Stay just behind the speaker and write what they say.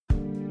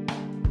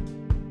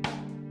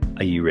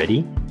Are you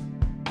ready?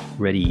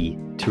 Ready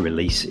to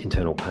release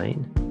internal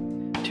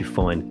pain? To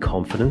find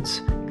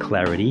confidence,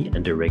 clarity,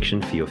 and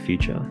direction for your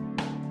future?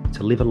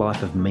 To live a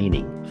life of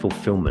meaning,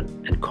 fulfillment,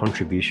 and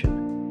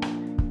contribution?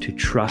 To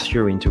trust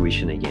your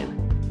intuition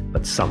again,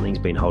 but something's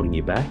been holding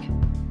you back?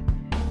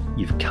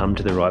 You've come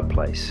to the right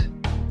place.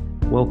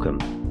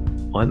 Welcome.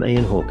 I'm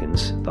Ian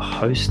Hawkins, the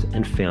host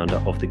and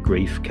founder of the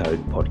Grief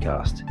Code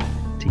podcast.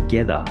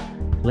 Together,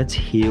 let's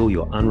heal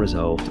your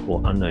unresolved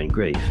or unknown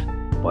grief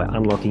by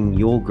unlocking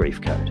your grief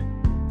code.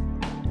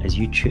 As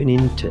you tune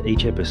in to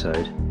each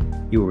episode,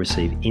 you will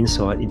receive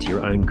insight into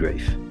your own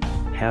grief,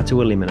 how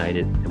to eliminate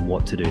it, and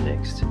what to do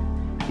next.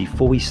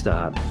 Before we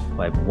start,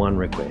 I have one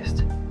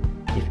request.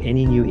 If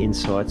any new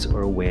insights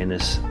or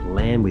awareness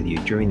land with you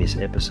during this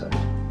episode,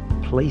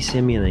 please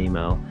send me an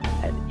email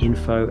at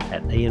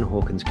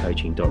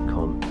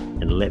info@ianhawkinscoaching.com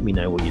and let me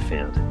know what you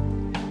found.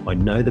 I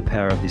know the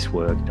power of this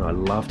work and I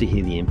love to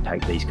hear the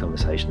impact these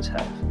conversations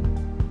have.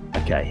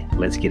 Okay,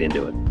 let's get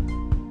into it.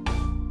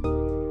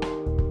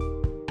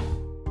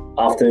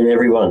 Afternoon,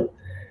 everyone.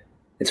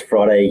 It's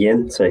Friday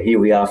again, so here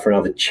we are for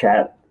another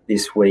chat.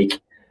 This week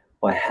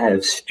I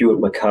have Stewart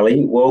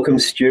McNully. Welcome,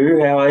 Stu.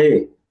 How are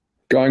you?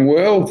 Going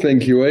well,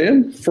 thank you,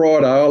 Ian.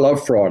 Friday, I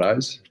love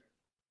Fridays.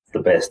 It's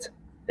the best,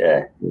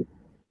 yeah.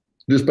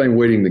 Just been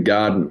weeding the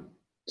garden,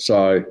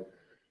 so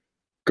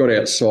got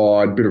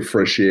outside, bit of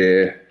fresh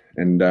air,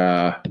 and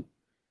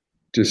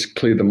just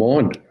cleared the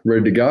mind,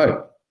 ready to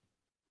go.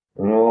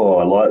 Oh,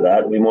 I like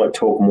that. We might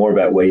talk more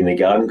about weeding the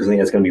garden because I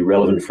think that's going to be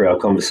relevant for our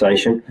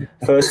conversation.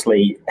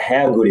 Firstly,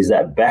 how good is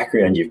that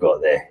background you've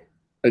got there?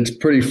 It's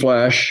pretty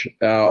flash.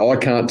 I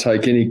can't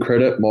take any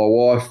credit. My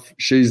wife,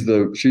 she's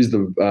the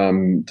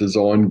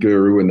design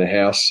guru in the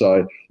house,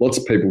 so lots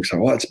of people say,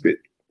 "Oh, it's a bit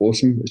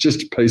awesome." It's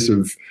just a piece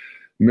of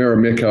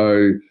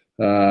Marimekko,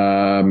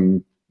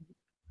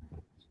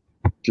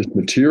 just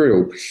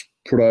material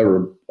put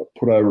over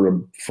a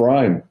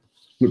frame.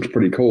 Looks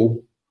pretty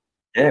cool.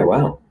 Yeah,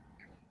 wow.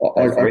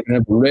 I can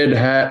have a red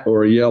hat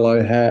or a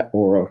yellow hat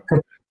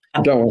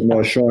I don't want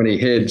my shiny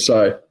head.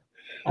 So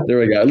there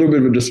we go. A little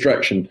bit of a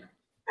distraction.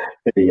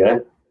 There you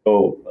go.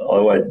 Oh, I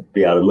won't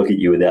be able to look at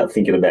you without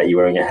thinking about you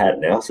wearing a hat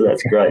now. So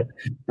that's great.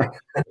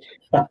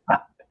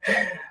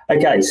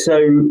 Okay.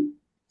 So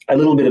a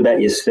little bit about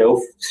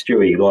yourself,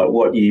 Stewie, like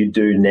what you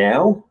do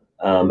now.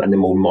 And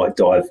then we might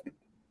dive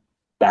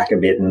back a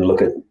bit and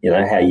look at,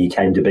 how you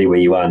came to be where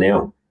you are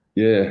now.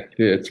 Yeah.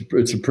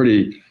 It's a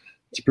pretty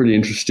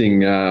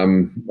interesting. I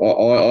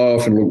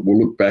often will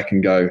look back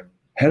and go,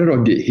 how did I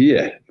get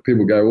here?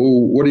 People go,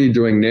 well, what are you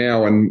doing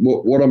now? And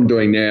what I'm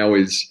doing now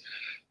is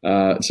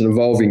it's an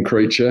evolving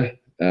creature.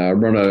 I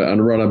run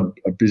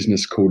a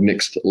business called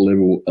Next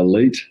Level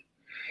Elite,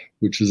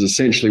 which is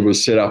essentially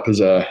was set up as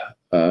a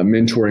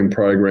mentoring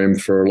program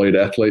for elite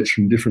athletes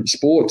from different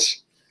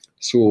sports.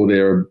 Saw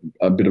there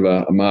a bit of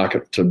a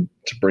market to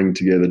bring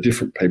together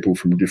different people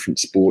from different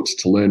sports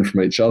to learn from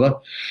each other.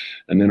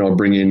 And then I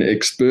bring in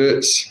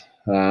experts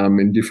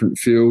in different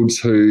fields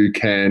who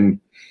can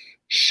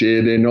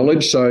share their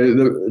knowledge. So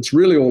it's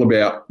really all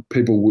about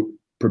people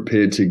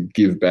prepared to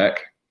give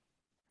back,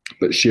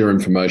 but share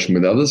information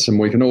with others, and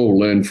we can all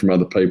learn from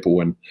other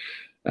people. And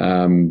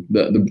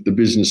the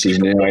business is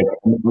now,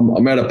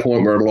 I'm at a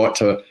point where I'd like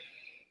to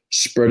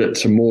spread it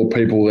to more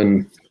people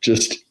than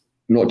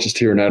not just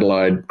here in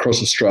Adelaide,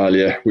 across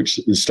Australia, which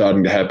is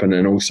starting to happen,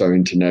 and also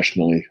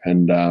internationally.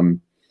 And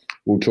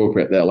we'll talk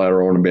about that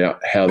later on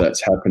about how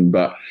that's happened.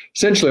 But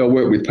essentially I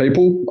work with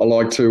people. I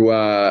like to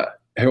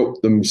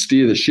help them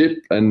steer the ship,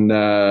 and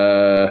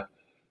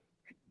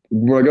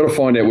we've got to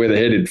find out where they're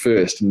headed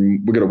first,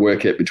 and we've got to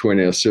work out between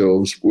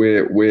ourselves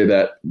where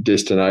that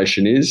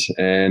destination is.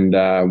 And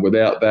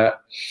without that,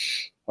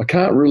 I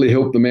can't really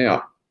help them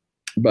out.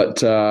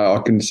 But I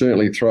can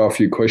certainly throw a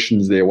few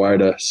questions their way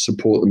to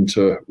support them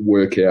to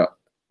work out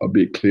a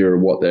bit clearer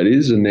what that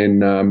is. And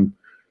then,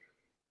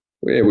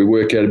 we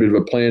work out a bit of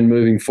a plan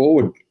moving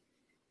forward.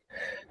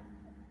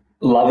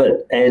 Love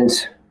it. And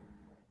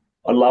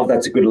I love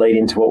that's a good lead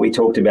into what we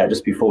talked about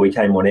just before we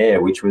came on air,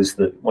 which was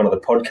one of the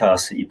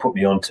podcasts that you put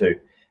me onto.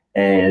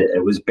 And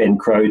it was Ben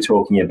Crow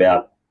talking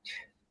about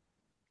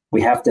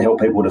we have to help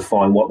people to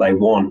find what they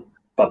want.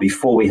 But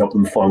before we help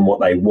them find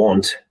what they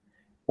want,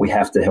 we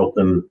have to help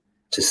them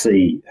to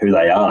see who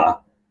they are.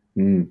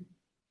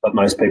 But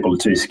most people are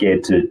too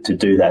scared to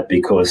do that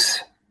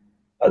because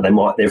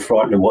they're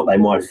frightened of what they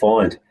might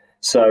find.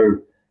 So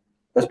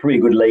that's probably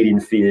a good lead in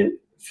for you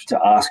to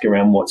ask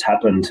around what's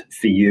happened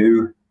for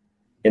you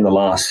in the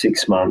last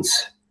 6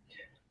 months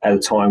at a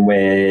time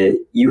where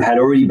you had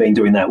already been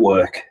doing that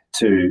work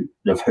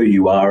of who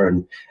you are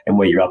and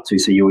where you're up to.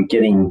 So you were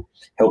getting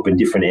help in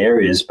different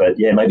areas, but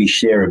maybe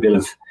share a bit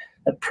of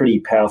a pretty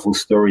powerful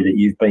story that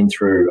you've been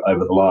through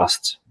over the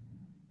last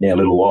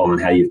little while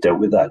and how you've dealt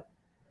with that.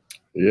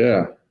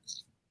 Yeah.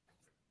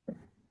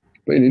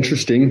 Been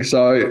interesting.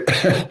 So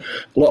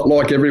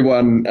like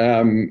everyone,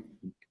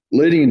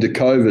 leading into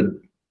COVID,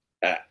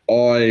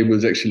 I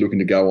was actually looking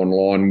to go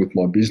online with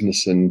my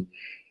business and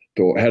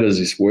thought, how does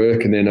this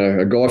work? And then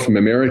a guy from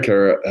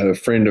America, a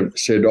friend,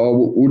 said,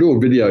 we'll do a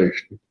video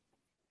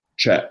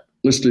chat.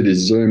 Let's do this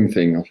Zoom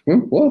thing. I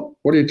went, what?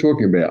 What are you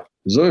talking about?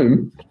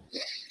 Zoom?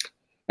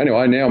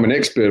 Anyway, now I'm an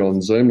expert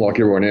on Zoom like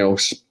everyone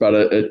else, but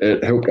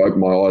it helped open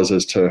my eyes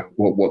as to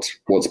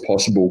what's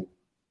possible.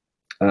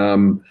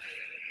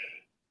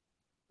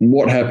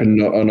 What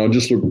happened, and I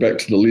just look back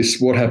to the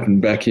list, what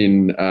happened back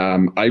in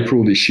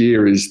April this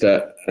year is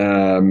that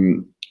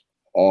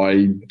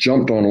I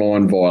jumped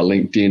online via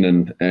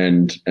LinkedIn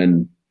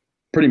and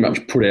pretty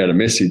much put out a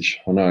message.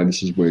 I know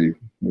this is where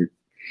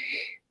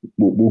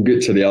we'll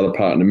get to the other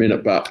part in a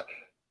minute, but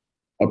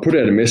I put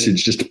out a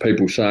message just to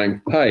people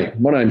saying, hey,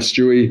 my name's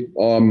Stewie.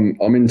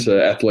 I'm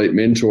into athlete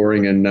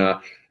mentoring, and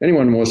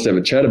anyone who wants to have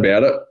a chat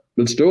about it,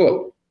 let's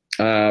do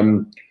it.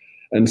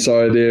 And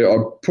so there, I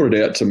put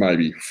it out to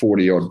maybe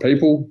 40-odd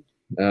people,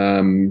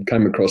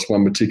 came across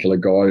one particular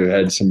guy who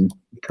had some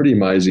pretty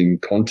amazing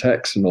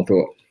contacts, and I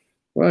thought,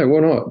 well, why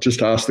not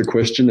just ask the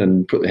question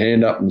and put the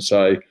hand up and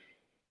say,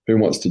 who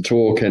wants to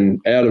talk?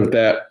 And out of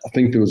that, I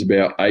think there was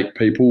about 8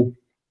 people.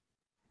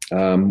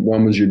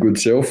 One was your good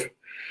self,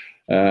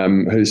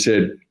 who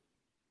said,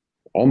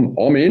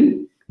 I'm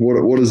in.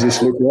 What does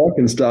this look like?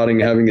 And starting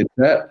having a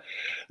chat.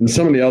 And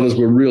some of the others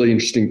were really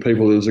interesting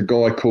people. There was a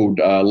guy called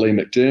Lee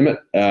McDermott,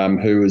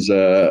 who was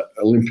an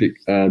Olympic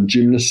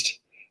gymnast,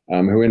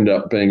 who ended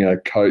up being a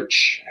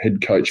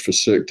head coach for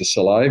Cirque du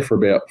Soleil for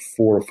about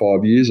 4 or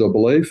 5 years, I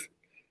believe.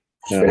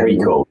 Very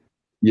cool.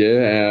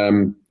 Yeah.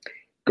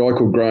 Guy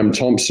called Graham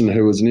Thompson,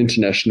 who was an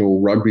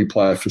international rugby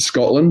player for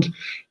Scotland,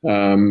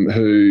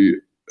 who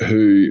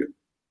it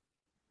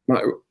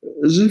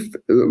was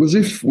as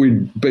if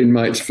we'd been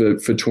mates for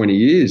 20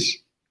 years.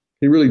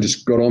 He really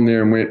just got on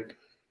there and went,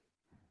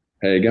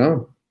 how you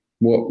going?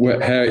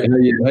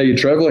 How you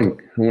travelling?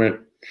 I went,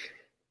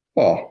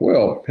 oh,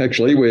 well,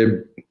 actually,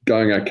 we're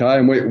going okay.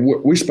 And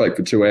we spoke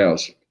for 2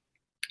 hours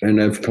and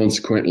have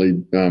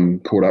consequently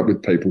caught up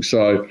with people.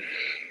 So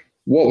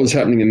what was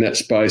happening in that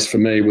space for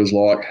me was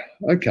like,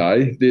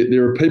 okay,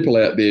 there are people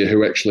out there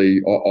who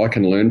actually I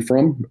can learn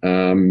from,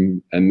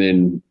 and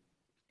then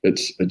it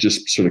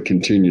just sort of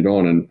continued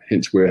on, and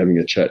hence we're having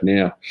a chat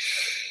now.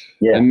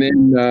 Yeah. And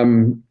then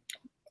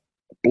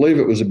I believe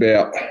it was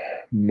about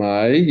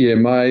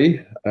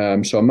May.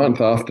 So a month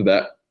after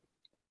that,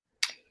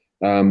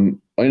 I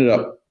ended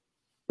up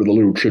with a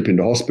little trip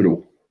into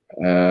hospital.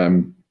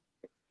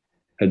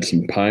 Had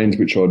some pains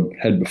which I'd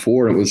had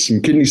before, and it was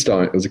some kidney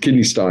stone. It was a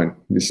kidney stone,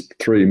 this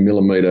 3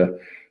 millimetre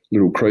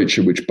little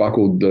creature which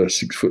buckled the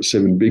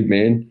 6'7" big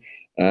man,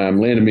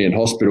 landed me in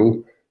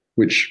hospital,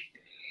 which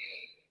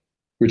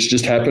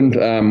just happened.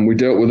 We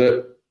dealt with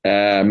it,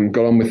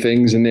 got on with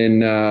things, and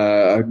then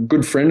a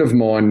good friend of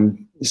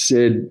mine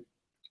said,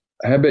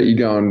 how about you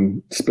go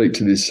and speak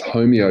to this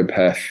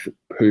homeopath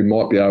who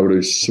might be able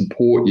to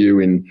support you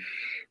in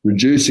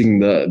reducing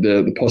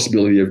the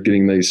possibility of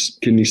getting these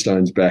kidney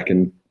stones back.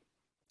 And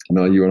I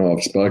know you and I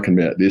have spoken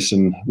about this,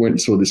 and went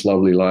and saw this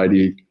lovely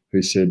lady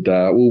who said,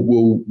 we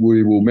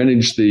will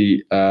manage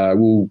we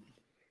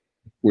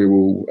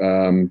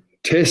will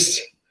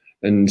test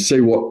and see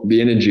what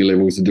the energy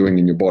levels are doing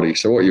in your body.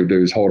 So what you'll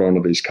do is hold on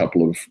to these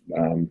couple of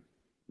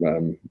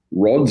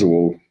rods,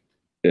 or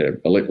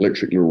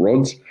electric little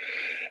rods,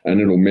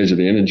 and it'll measure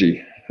the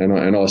energy.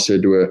 And I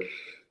said to her,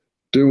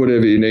 do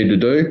whatever you need to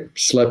do.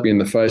 Slap me in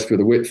the face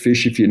with a wet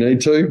fish if you need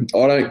to.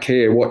 I don't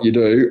care what you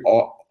do.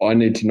 I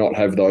need to not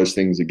have those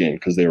things again,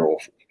 because they're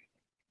awful.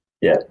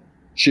 Yeah.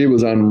 She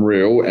was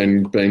unreal,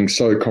 and being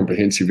so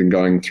comprehensive in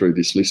going through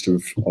this list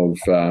of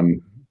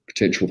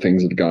potential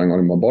things that are going on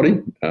in my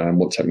body,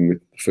 what's happening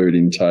with food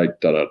intake,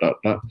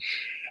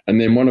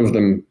 And then one of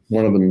them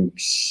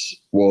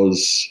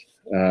was,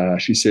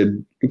 she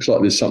said, looks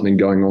like there's something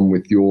going on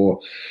with your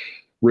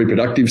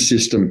reproductive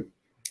system.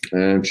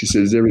 And she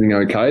said, is everything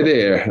okay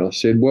there? And I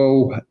said,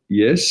 well,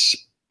 yes,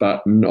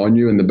 but I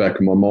knew in the back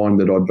of my mind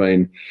that I'd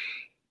been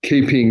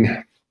keeping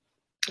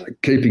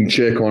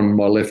check on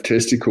my left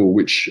testicle,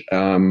 which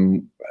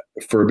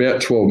for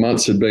about 12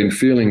 months had been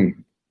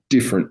feeling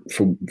different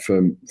for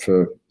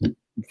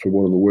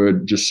what of the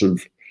word, just sort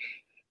of,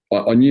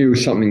 I knew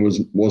something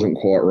wasn't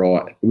quite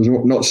right. It was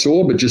not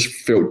sore, but just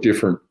felt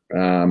different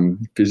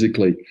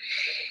physically.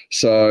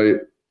 So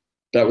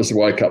that was the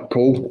wake-up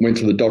call. Went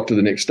to the doctor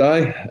the next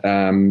day,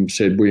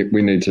 said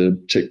we need to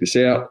check this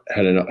out.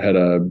 Had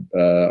a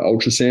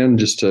ultrasound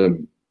just to,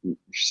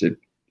 she said,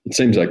 it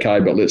seems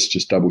okay, but let's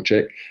just double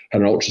check.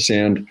 Had an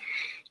ultrasound.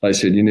 They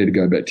said, you need to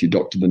go back to your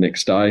doctor the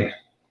next day.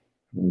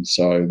 And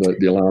so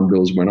the alarm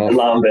bells went off.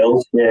 Alarm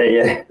bells,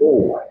 yeah.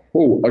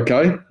 Oh,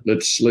 okay.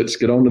 Let's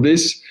get on to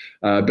this.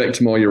 Back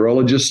to my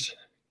urologist.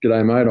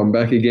 G'day, mate. I'm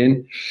back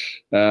again.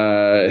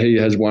 He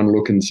has one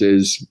look and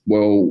says,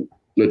 well,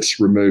 let's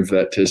remove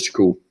that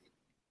testicle.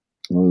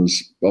 I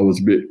was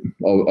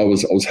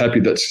happy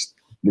that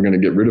we're going to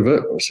get rid of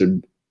it. I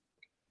said,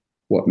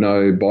 what,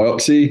 no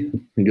biopsy?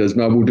 He goes,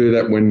 no, we'll do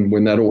that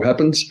when that all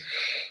happens.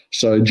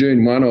 So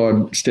June 1,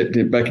 I stepped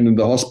back into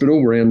the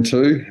hospital, round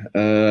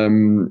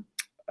 2,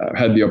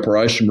 had the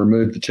operation,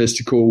 removed the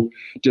testicle,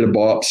 did a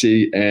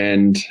biopsy,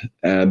 and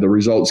the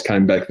results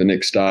came back the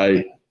next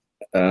day.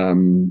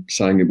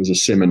 saying it was a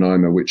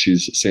seminoma, which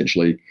is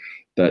essentially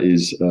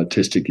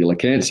testicular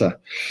cancer.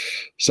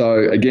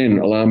 So again,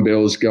 alarm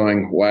bells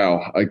going.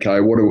 Wow. Okay,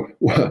 what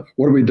do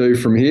we do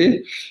from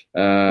here?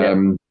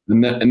 And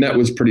that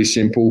was pretty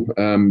simple.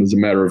 It was a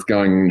matter of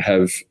going and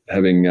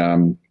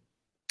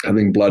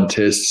having blood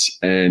tests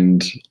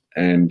and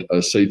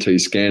a CT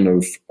scan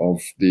of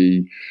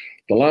the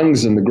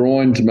lungs and the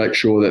groin to make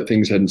sure that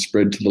things hadn't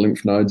spread to the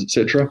lymph nodes,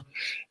 etc.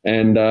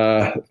 And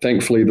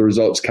thankfully, the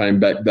results came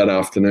back that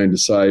afternoon to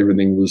say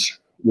everything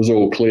was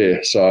all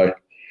clear. So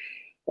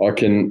I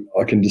can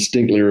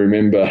distinctly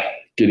remember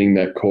getting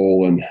that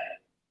call, and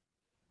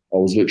I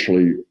was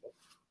literally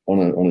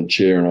on a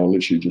chair, and I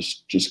literally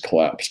just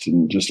collapsed,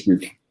 and just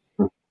with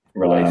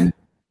relief.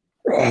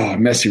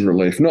 Massive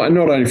relief. Not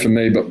only for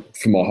me, but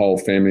for my whole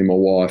family, my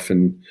wife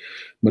and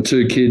my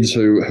two kids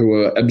who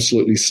were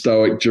absolutely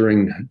stoic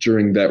during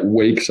that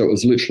week. So it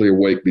was literally a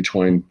week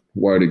between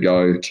woe to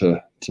go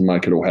to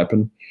make it all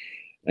happen.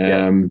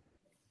 And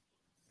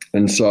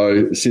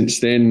so since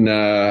then,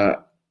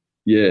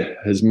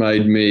 has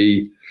made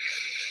me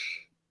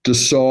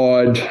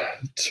decide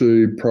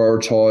to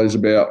prioritise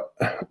about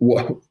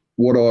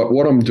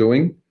what I'm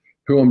doing,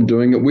 who I'm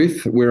doing it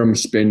with, where I'm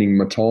spending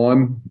my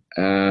time,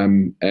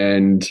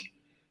 and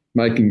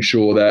making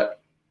sure that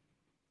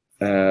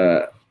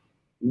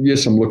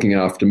yes, I'm looking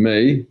after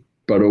me,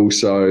 but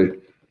also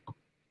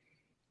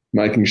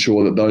making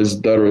sure that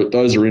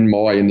those are in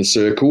my inner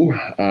circle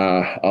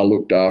are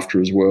looked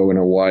after as well in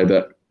a way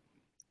that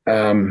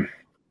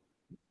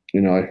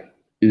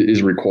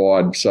is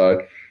required.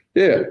 So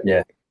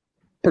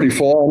pretty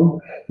fine.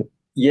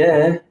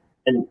 Yeah,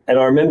 and I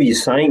remember you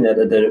saying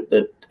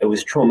that it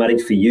was traumatic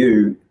for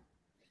you.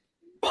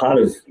 Part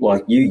of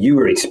like you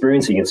were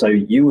experiencing it, so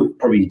you were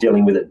probably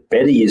dealing with it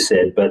better, you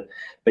said, but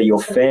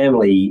your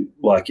family,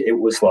 like, it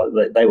was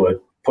like they were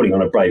putting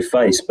on a brave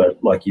face,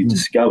 but like you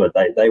discovered,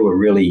 they were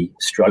really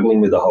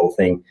struggling with the whole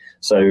thing.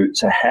 So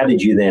how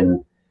did you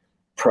then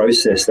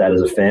process that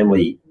as a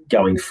family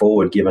going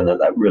forward, given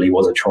that really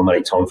was a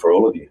traumatic time for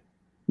all of you?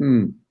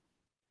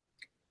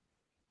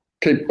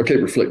 I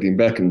keep reflecting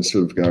back and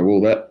sort of go,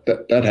 well,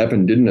 that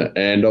happened, didn't it?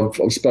 And I've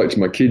spoke to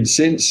my kids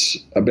since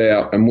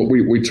about, and what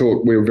we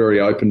talk. We're a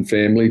very open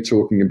family,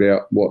 talking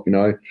about what,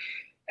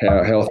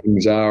 how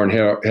things are and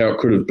how it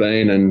could have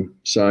been, and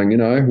saying,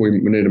 we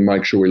need to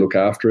make sure we look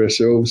after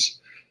ourselves,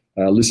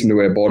 listen to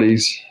our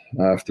bodies.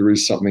 If there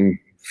is something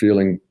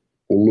feeling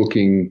or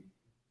looking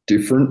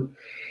different,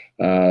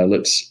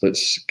 let's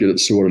get it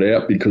sorted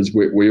out, because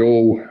we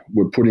all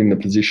were put in the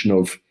position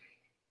of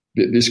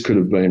this could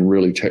have been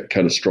really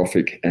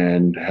catastrophic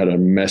and had a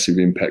massive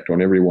impact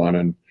on everyone.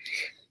 And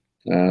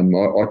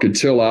I could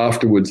tell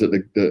afterwards that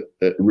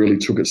it really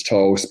took its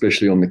toll,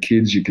 especially on the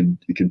kids. You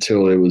could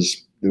tell there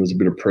was a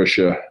bit of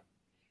pressure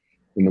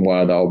in the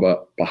way they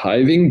were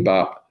behaving,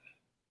 but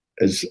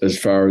as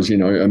far as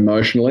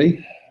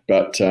emotionally.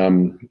 But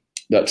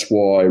that's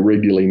why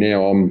regularly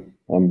now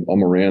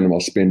I'm around them. I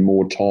spend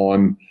more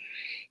time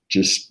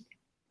just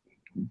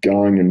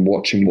going and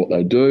watching what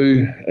they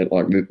do at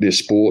like their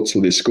sports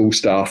or their school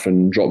stuff,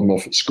 and drop them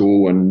off at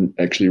school, and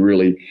actually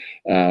really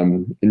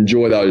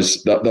enjoy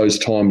those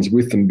times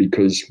with them,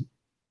 because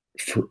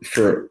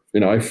for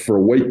a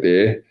week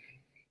there,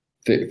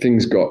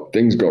 things got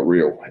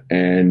real,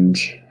 and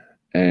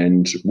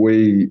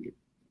we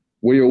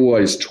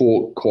always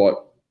talk quite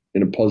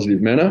in a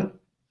positive manner,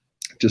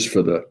 just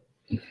for the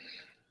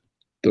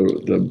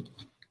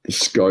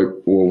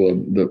scope or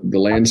the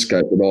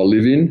landscape that I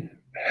live in.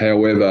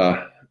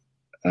 However,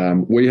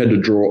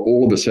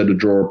 all of us had to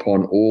draw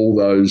upon all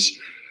those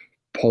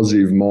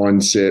positive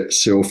mindset,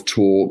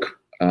 self-talk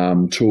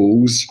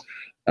tools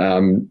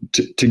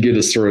to get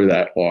us through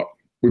that. Like,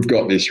 we've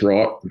got this,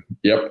 right?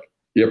 Yep,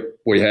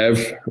 we have.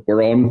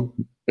 We're on.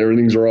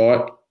 Everything's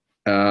right.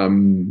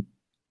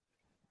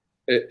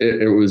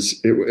 It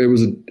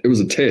was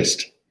a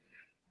test,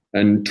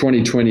 and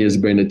 2020 has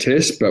been a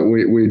test, but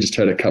we just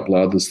had a couple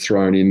of others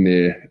thrown in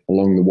there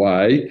along the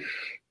way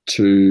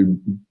to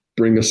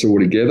bring us all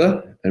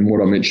together. And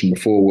what I mentioned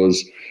before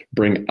was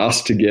bring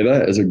us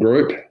together as a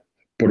group,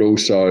 but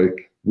also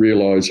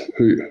realise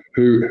who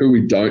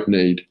we don't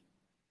need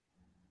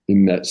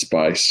in that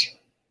space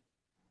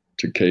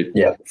to keep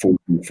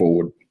moving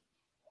forward.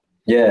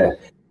 Yeah,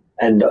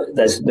 and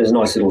there's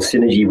nice little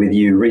synergy with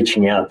you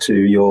reaching out to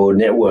your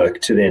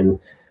network to then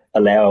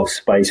allow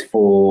space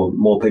for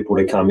more people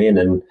to come in.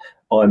 And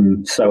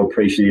I'm so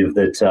appreciative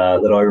that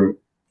I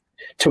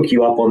took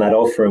you up on that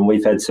offer, and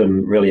we've had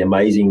some really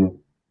amazing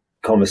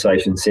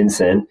conversations since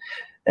then.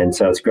 And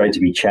so it's great to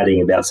be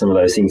chatting about some of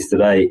those things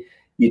today.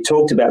 You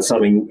talked about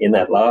something in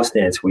that last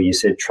answer where you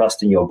said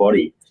trust in your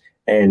body.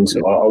 And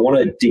I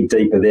want to dig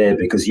deeper there,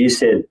 because you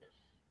said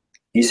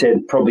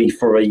probably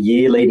for a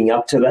year leading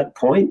up to that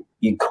point,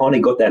 you kind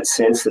of got that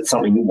sense that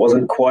something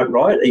wasn't quite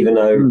right, even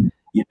though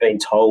you'd been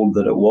told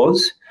that it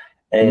was.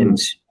 And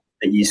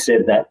that you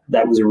said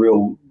that was a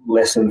real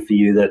lesson for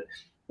you, that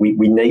we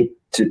need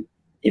to,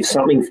 if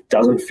something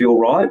doesn't feel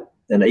right,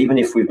 and even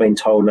if we've been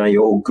told, no,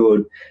 you're all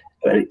good,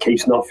 but it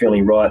keeps not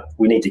feeling right,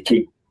 we need to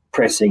keep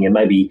pressing and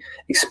maybe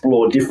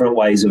explore different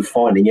ways of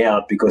finding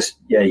out, because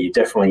you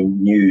definitely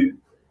knew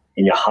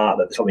in your heart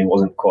that something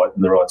wasn't quite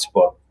in the right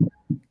spot.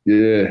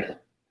 Yeah,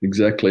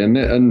 exactly.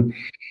 And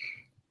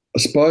I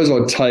suppose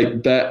I'd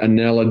take that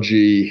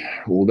analogy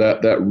or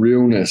that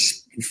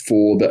realness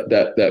for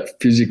that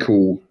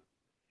physical,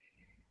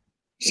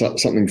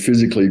 something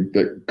physically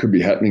that could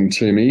be happening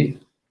to me,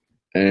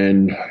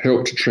 and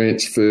help to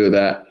transfer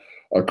that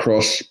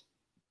across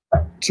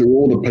to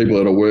all the people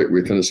that I work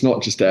with. And it's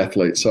not just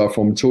athletes. So if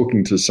I'm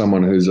talking to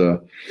someone who's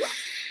whether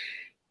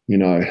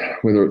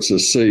it's a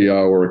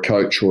CEO or a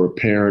coach or a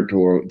parent,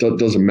 or it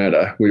doesn't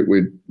matter.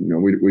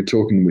 We're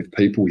talking with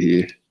people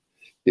here.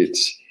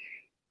 It's,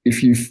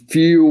 if you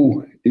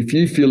feel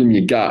in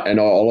your gut, and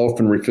I'll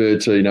often refer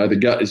to, the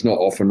gut is not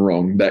often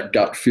wrong. That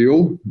gut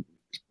feel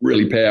is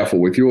really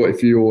powerful. If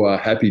you're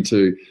happy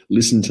to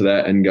listen to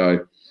that and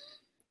go,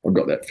 I've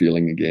got that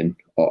feeling again.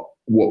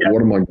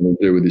 What am I going to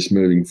do with this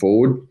moving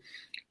forward?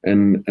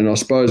 And I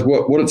suppose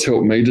what it's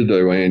helped me to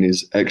do, Ian,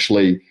 is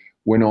actually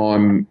when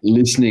I'm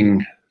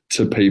listening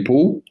to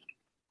people,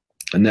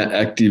 and that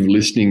active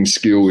listening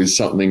skill is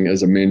something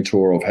as a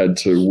mentor I've had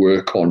to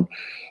work on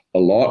a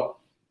lot.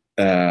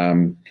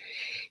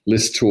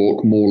 Less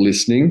talk, more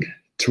listening,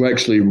 to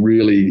actually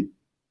really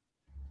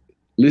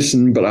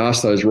listen, but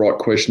ask those right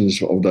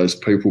questions of those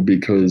people,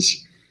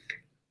 because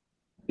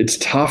it's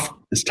tough.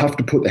 It's tough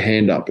to put the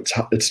hand up.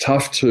 It's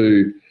tough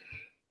to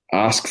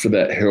ask for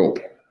that help,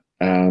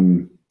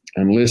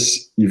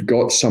 unless you've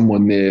got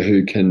someone there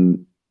who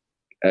can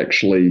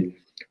actually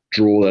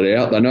draw that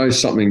out. They know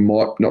something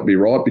might not be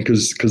right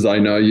because they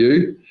know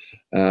you.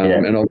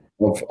 And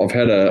I've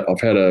had a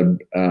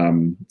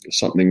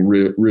something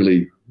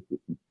really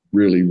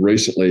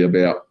recently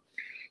about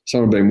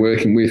someone I've been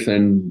working with,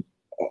 and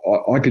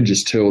I could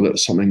just tell that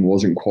something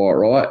wasn't quite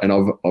right, and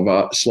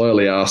I've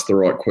slowly asked the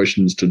right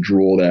questions to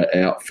draw that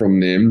out from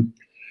them,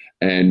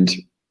 and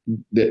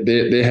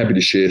they're happy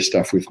to share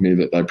stuff with me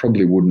that they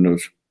probably wouldn't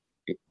have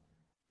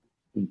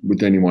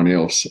with anyone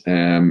else,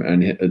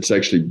 and it's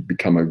actually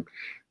become a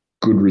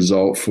good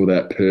result for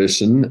that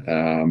person.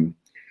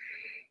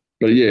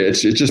 But yeah,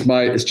 it's just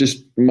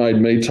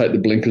made me take the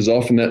blinkers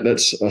off, and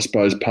that's I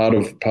suppose part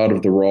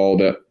of the role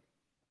that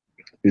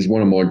is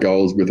one of my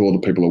goals with all the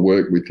people I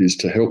work with, is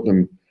to help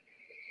them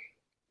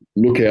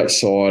look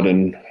outside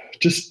and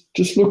just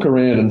look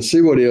around and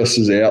see what else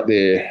is out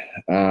there.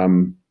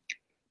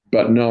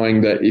 But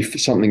knowing that if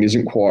something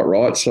isn't quite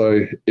right,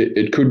 so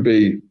it could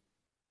be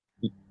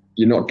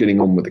you're not getting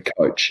on with the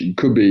coach, it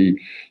could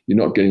be you're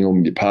not getting on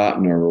with your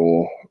partner,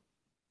 or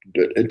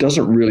it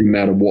doesn't really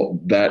matter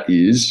what that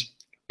is.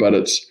 But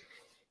it's,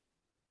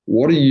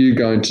 what are you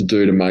going to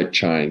do to make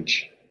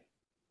change?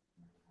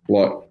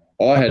 Like,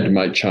 I had to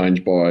make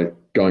change by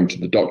going to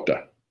the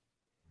doctor.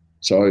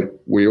 So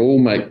we all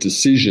make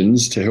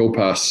decisions to help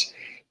us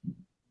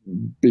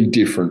be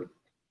different.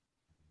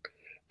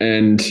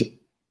 And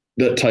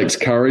that takes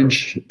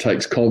courage, it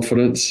takes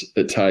confidence,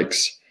 it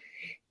takes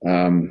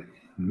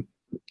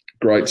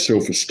great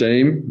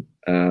self-esteem.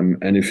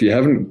 And if you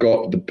haven't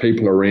got the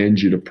people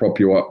around you to prop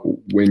you up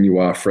when you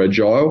are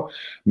fragile,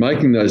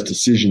 making those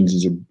decisions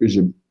is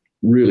a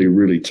really,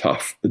 really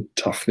tough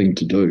thing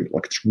to do.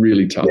 Like, it's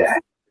really tough.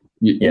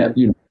 Yeah.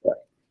 You know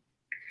that.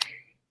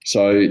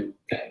 So,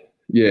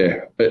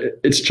 yeah,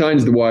 it's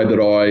changed the way that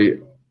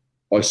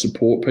I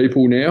support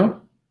people now.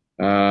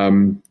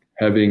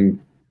 Having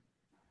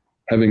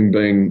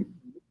been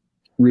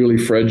really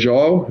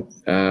fragile,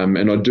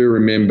 and I do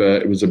remember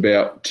it was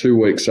about 2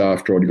 weeks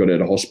after I got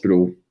out of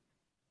hospital.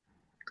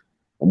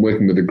 I'm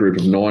working with a group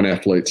of 9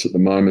 athletes at the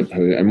moment,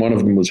 and one of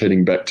them was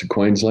heading back to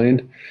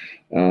Queensland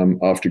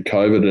after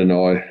COVID, and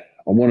I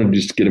wanted to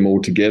just get them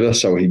all together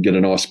so he'd get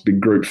a nice big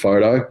group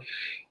photo.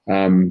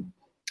 And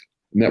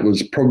that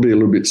was probably a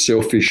little bit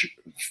selfish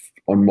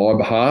on my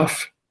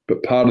behalf,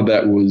 but part of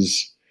that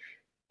was,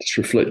 just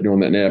reflecting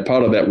on that now,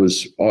 part of that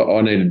was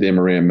I needed them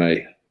around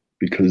me,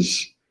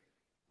 because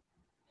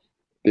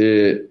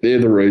they're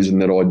the reason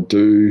that I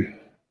do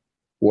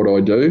what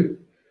I do,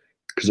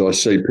 because I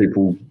see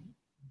people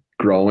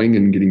growing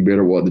and getting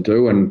better at what they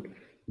do. And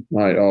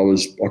mate,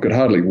 I could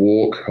hardly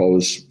walk. I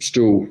was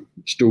still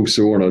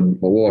sore,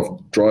 and my wife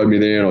drove me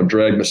there, and I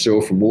dragged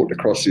myself and walked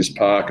across this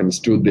park and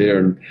stood there,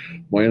 and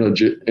my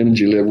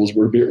energy levels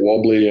were a bit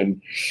wobbly.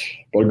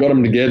 But I got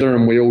them together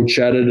and we all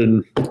chatted,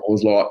 and I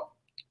was like,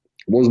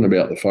 it wasn't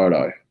about the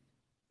photo.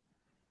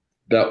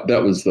 That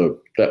was that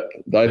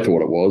they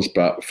thought it was,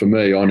 but for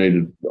me, I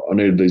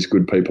needed these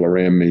good people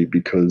around me,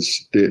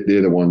 because they're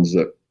the ones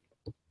that,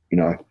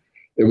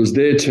 it was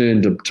their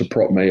turn to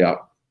prop me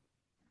up.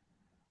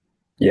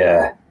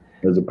 Yeah.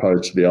 As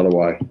opposed to the other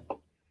way.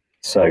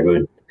 So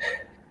good.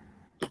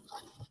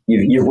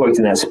 You've worked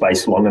in that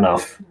space long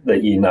enough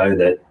that you know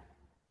that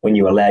when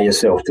you allow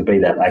yourself to be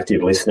that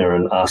active listener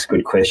and ask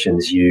good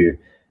questions, you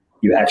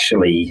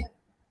actually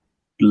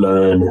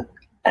learn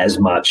as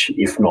much,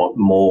 if not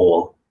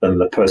more, than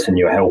the person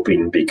you're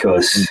helping,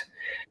 because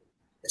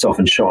it's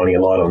often shining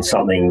a light on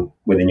something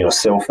within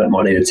yourself that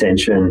might need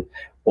attention,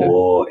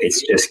 or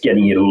it's just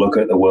getting you to look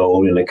at the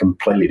world in a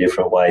completely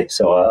different way.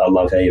 So I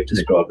love how you've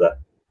described that.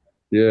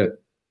 Yeah.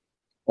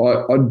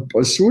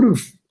 I sort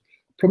of,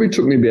 probably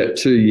took me about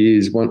 2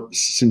 years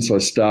since I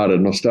started,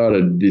 and I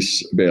started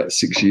this about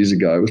 6 years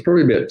ago. It was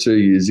probably about 2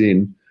 years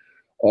in.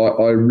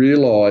 I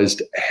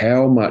realised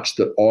how much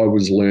that I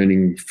was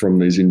learning from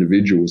these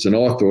individuals, and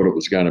I thought it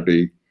was going to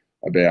be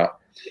about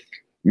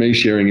me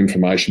sharing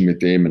information with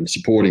them and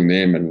supporting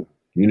them, and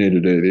you need to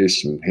do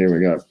this, and here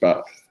we go.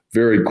 But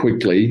very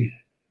quickly,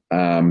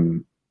 I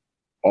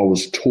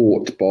was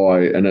taught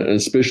by, and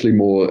especially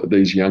more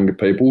these younger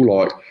people,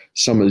 like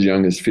some as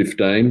young as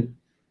 15,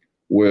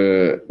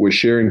 were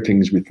sharing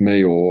things with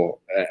me,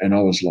 and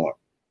I was like,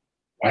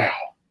 wow.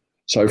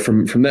 So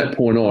from that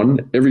point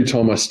on, every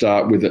time I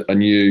start with a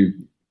new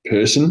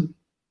person,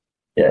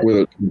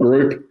 whether it's a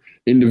group,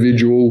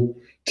 individual,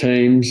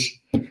 teams,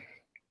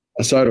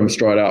 I say to them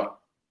straight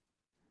up,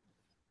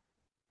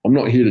 I'm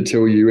not here to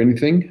tell you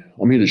anything.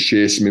 I'm here to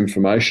share some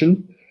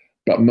information.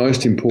 But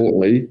most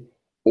importantly,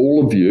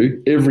 all of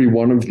you, every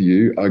one of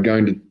you, are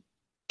going to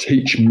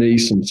teach me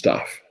some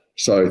stuff.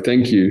 So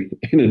thank you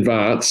in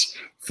advance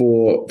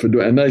for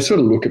doing. And they sort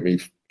of look at me a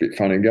bit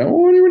funny and go, "Oh,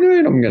 what do you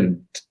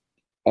mean?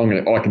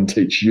 I can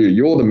teach you.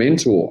 You're the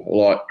mentor."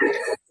 Like,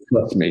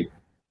 trust me.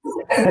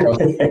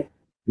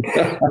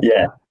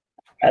 Yeah,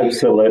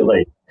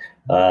 absolutely.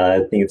 I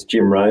think it's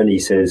Jim Rohn. He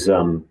says,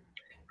 when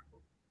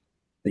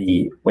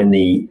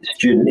the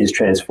student is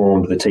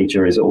transformed, the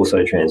teacher is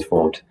also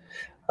transformed.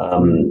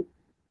 Hal,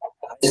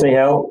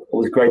 it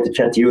was great to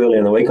chat to you earlier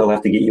in the week. I'll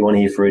have to get you on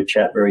here for a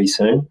chat very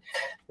soon.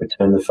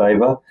 Return the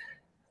favour.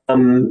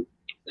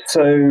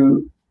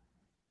 So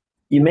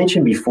you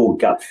mentioned before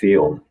gut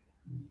feel.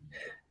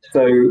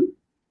 So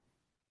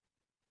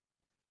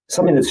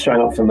something that's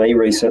shown up for me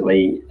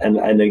recently,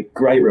 and a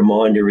great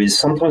reminder, is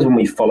sometimes when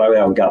we follow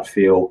our gut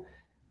feel,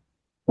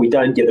 we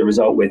don't get the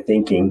result we're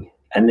thinking,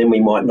 and then we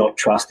might not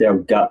trust our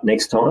gut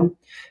next time.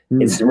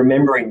 It's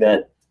remembering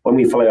that when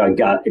we follow our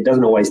gut, it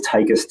doesn't always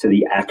take us to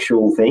the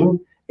actual thing.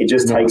 It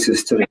just takes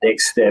us to the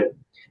next step,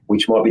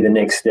 which might be the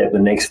next step,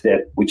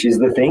 which is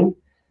the thing.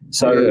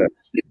 So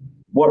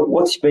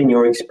what's been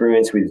your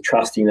experience with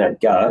trusting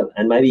that gut,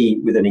 and maybe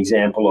with an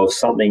example of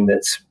something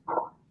that's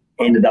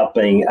ended up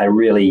being a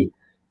really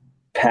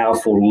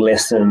powerful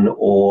lesson,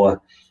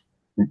 or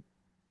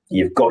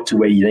you've got to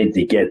where you need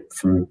to get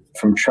from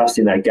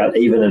trusting that gut,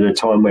 even at a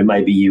time where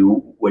maybe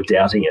you were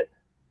doubting it?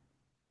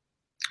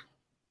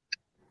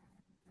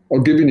 I'll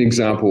give you an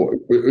example.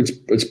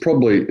 It's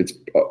probably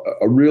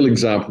a real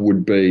example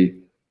would be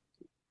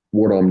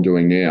what I'm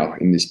doing now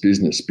in this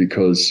business,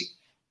 because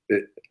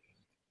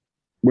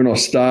when I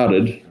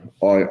started,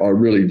 I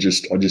really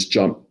just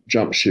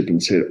jumped ship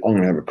and said, I'm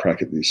going to have a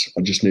crack at this.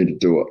 I just need to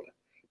do it,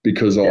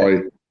 because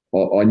I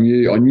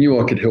knew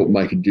I could help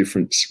make a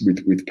difference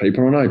with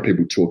people. I know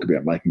people talk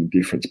about making a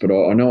difference, but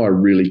I know I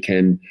really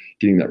can,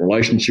 getting that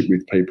relationship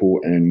with people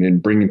and then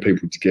bringing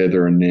people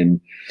together and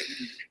then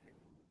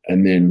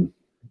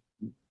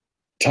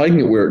taking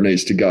it where it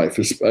needs to go,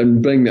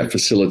 and being that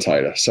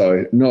facilitator.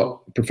 So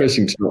not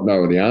professing to not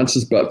know the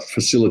answers, but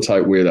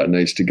facilitate where that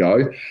needs to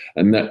go.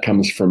 And that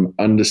comes from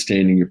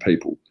understanding your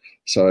people.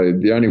 So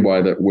the only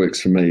way that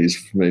works for me is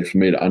for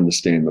me to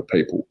understand the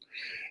people.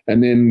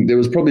 And then there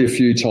was probably a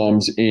few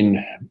times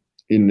in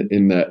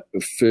that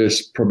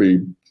first probably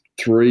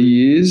 3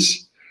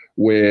 years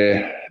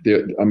where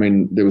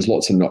there was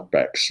lots of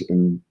knockbacks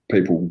and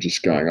people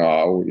just going,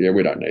 "Oh, yeah,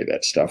 we don't need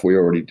that stuff. We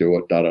already do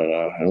it, da da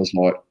da." And I was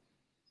like,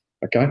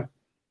 okay,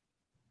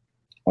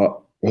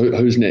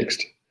 who's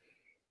next?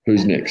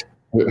 Who's next?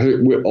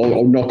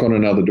 I'll knock on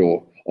another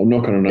door. I'll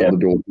knock on another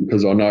door,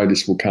 because I know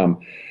this will come.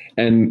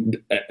 And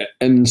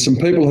some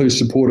people who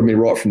supported me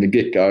right from the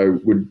get-go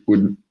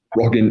would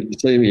rock in,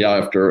 see me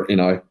after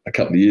a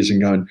couple of years and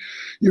going,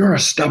 "You're a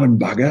stubborn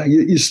bugger.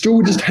 You're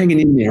still just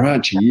hanging in there,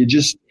 aren't you?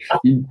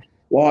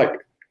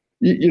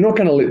 You're not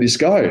going to let this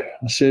go."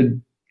 I said,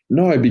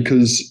 "No,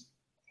 because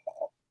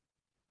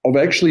I've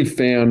actually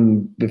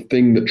found the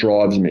thing that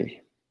drives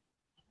me.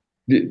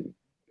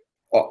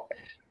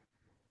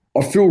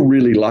 I feel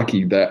really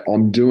lucky that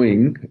I'm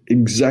doing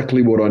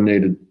exactly what I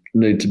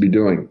need to be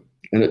doing."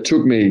 And it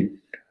took me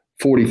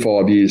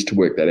 45 years to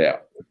work that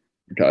out.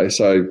 Okay,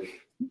 so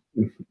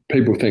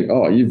people think,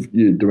 "Oh,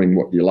 you're doing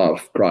what you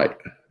love." Great.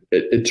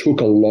 It took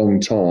a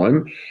long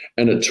time,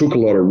 and it took a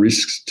lot of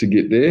risks to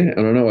get there.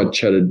 And I know I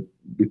chatted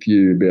with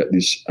you about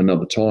this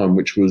another time,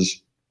 which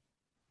was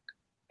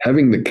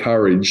having the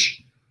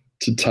courage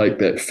to take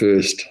that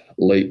first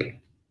leap,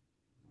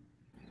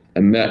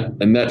 and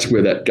that's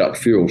where that gut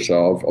feel.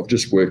 So I've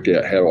just worked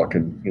out how I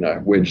can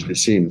wedge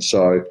this in.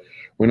 So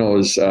when I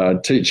was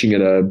teaching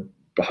at a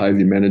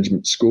behaviour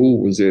management school,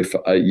 was there for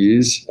 8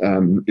 years.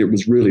 It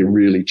was really,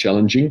 really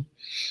challenging,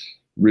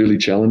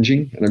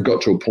 and I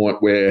got to a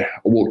point where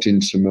I walked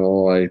into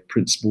my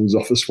principal's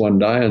office one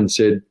day and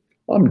said,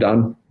 "I'm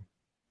done."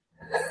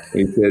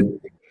 He said,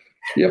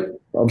 "Yep,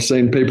 I've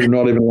seen people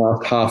not even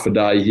last half a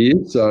day here.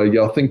 So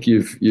I think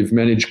you've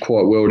managed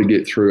quite well to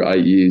get through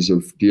 8 years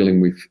of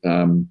dealing with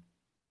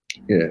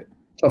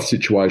tough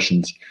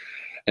situations.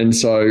 And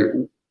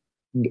so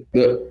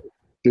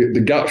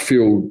the gut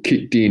feel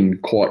kicked in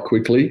quite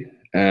quickly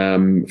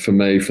for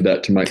me for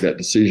that to make that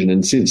decision.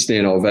 And since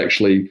then, I've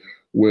actually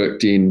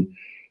worked in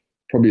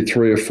probably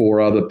 3 or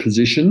 4 other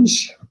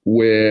positions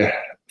where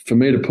for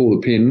me to pull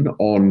the pin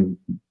on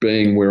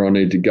being where I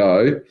need to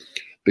go,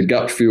 the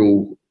gut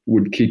feel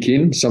would kick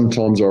in.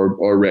 Sometimes I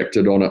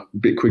reacted on it a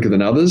bit quicker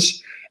than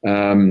others.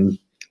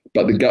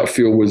 But the gut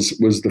feel was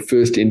the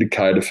first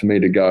indicator for me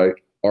to go,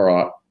 all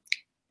right,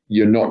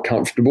 you're not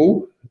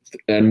comfortable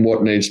and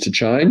what needs to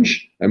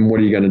change and what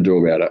are you going to do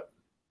about it?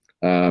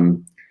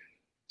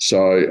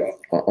 So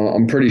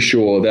I'm pretty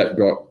sure that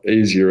got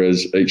easier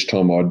as each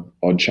time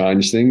I'd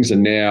change things.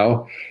 And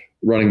now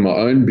running my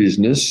own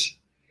business,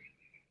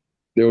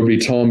 there would be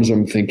times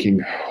I'm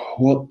thinking,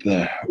 what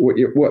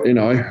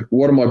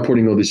am I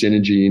putting all this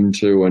energy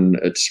into and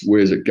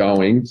where's it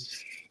going?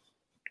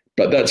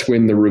 But that's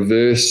when the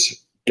reverse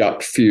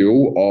gut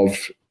feel of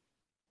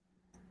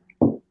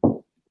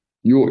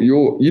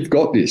you've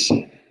got this.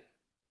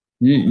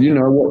 You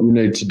know what you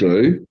need to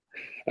do.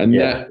 And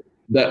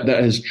that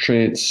has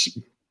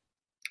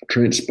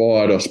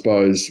transpired, I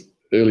suppose,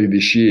 early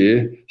this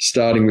year,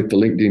 starting with the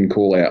LinkedIn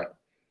call out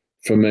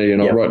for me.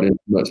 And I wrote in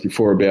notes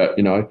before about,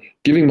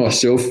 giving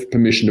myself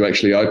permission to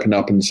actually open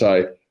up and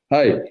say,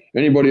 hey,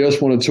 anybody else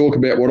want to talk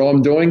about what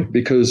I'm doing?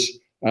 Because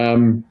I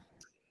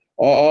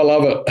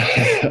love it.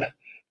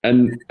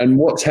 and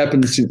what's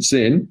happened since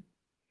then,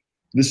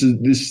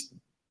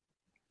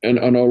 and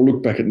I'll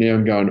look back at now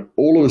and going,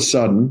 all of a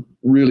sudden,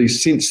 really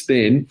since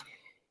then,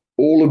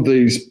 all of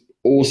these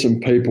awesome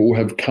people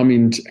have come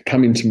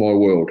into my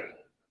world,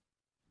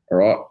 all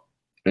right?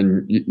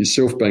 And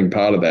yourself being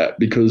part of that,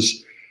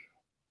 because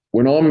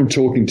when I'm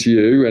talking to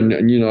you and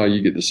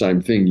you get the same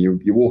thing, you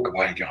walk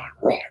away going,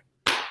 right,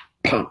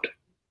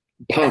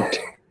 pumped.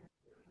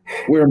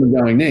 Where am I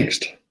going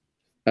next?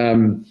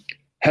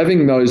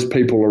 Having those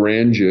people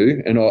around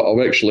you, and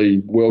I've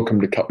actually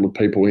welcomed a couple of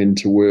people in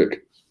to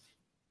work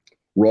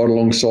right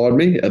alongside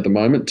me at the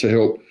moment to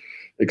help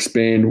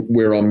expand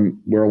where I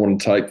want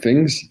to take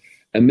things,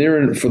 and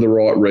they're in it for the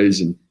right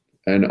reason.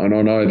 And I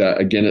know that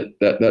again,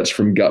 that's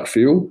from gut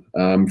feel,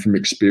 from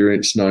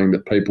experience, knowing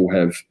that people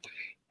have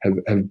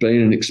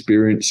been and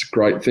experienced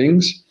great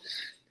things.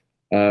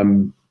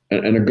 And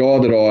a guy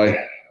that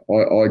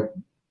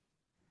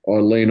I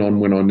lean on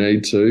when I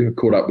need to. I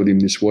caught up with him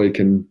this week,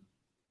 and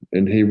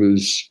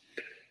his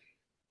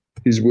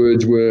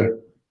words were,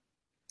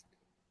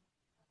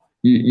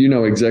 you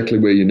know exactly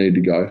where you need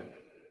to go.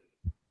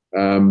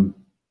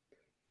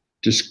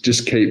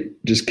 Just keep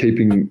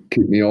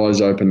the eyes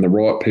open, the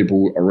right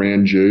people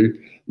around you.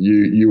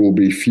 You will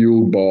be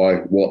fueled by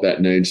what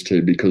that needs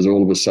to, because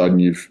all of a sudden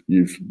you've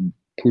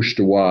pushed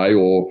away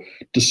or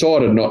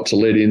decided not to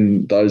let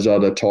in those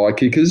other tire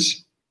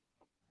kickers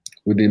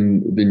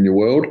within your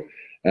world.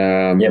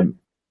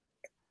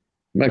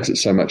 Makes it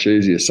so much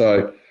easier.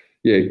 So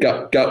yeah,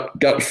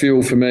 gut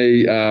feel for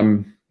me,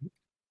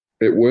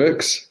 it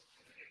works.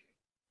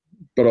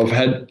 But I've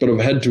had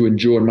to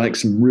endure and make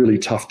some really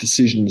tough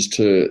decisions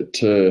to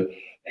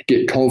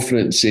get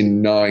confidence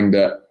in knowing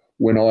that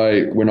when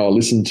I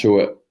listen to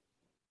it,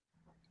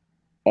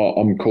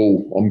 I'm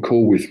cool. I'm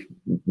cool with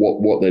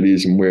what that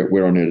is and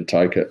where I need to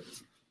take it.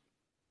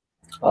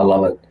 I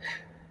love it.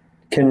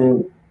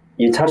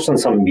 You touched on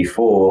something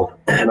before,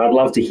 and I'd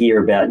love to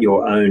hear about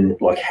your own,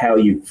 like how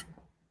you've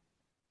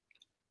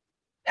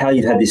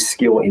had this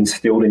skill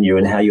instilled in you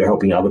and how you're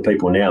helping other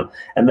people now.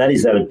 And that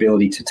is that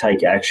ability to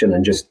take action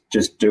and just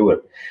do it.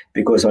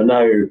 Because I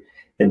know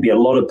there'd be a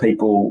lot of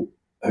people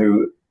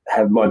who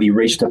have maybe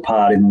reached a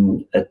part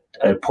in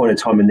a point of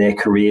time in their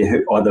career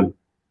who either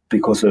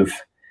because of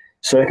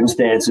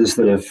circumstances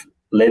that have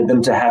led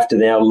them to have to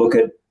now look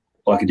at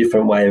like a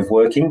different way of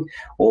working,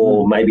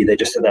 or maybe they're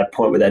just at that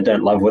point where they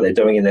don't love what they're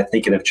doing and they're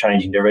thinking of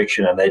changing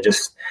direction and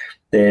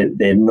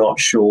they're not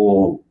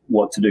sure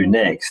what to do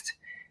next.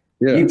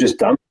 Yeah.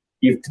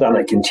 You've done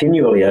it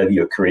continually over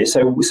your career.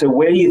 So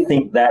where do you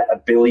think that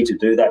ability to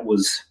do that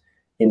was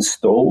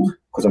installed?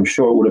 Because I'm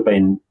sure it would have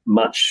been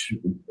much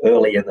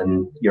earlier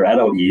than your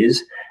adult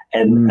years.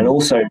 And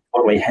also,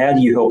 importantly, how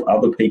do you help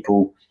other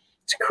people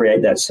to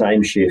create that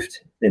same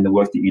shift in the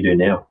work that you do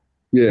now?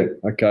 Yeah.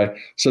 Okay.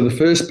 So the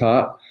first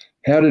part,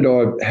 how did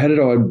I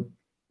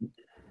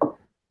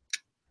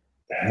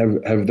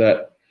have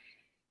that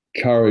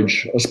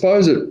courage? I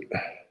suppose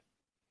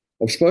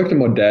I've spoken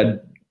to my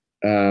dad,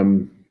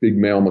 Big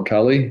Mal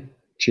McNully,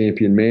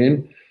 champion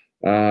man,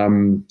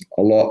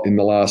 a lot in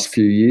the last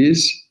few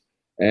years,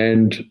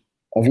 and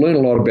I've learned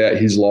a lot about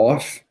his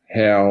life.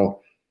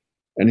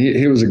 And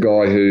he was a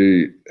guy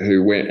who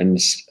went and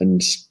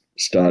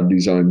started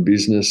his own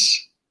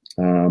business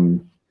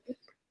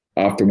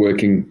after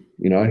working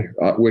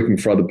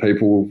for other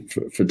people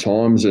for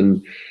times,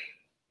 and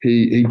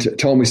he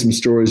told me some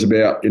stories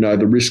about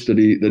the risk that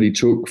he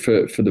took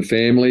for the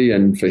family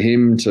and for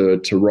him to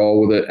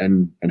roll with it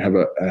and have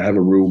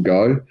a real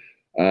go.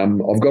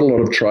 I've got a lot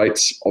of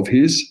traits of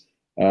his,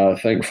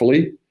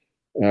 thankfully,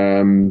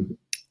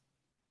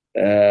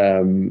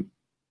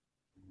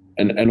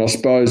 I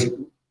suppose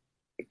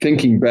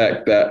thinking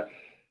back that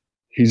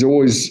he's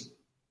always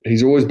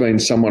been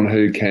someone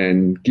who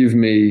can give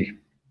me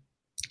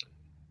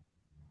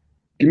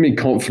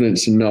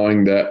confidence in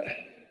knowing that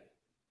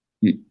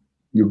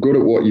you're good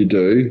at what you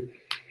do,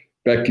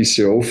 back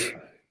yourself,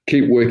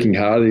 keep working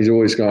hard. He's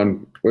always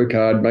going, work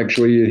hard, make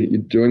sure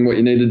you're doing what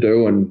you need to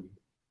do, and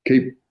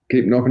keep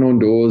knocking on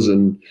doors.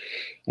 And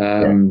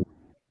and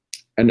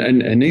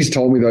he's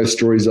told me those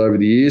stories over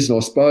the years, and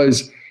I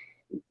suppose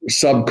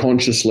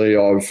subconsciously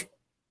I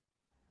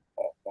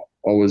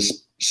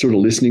was sort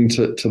of listening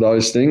to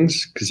those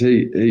things, because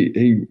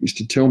he used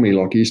to tell me,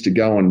 like, he used to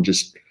go and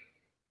just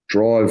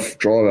drive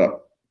up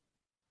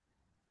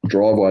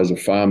driveways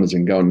of farmers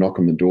and go and knock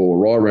on the door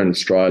right around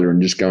Australia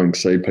and just go and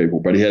see people.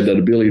 But he had that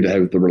ability to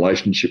have the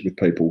relationship with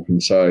people,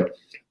 and so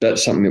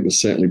that's something that was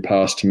certainly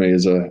passed to me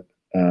as a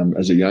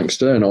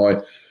youngster. And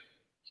I've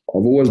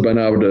always been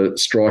able to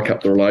strike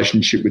up the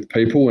relationship with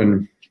people.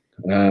 And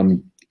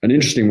an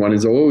interesting one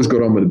is I always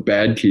got on with the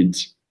bad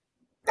kids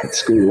at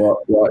school.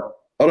 Like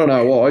I don't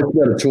know why, I used to be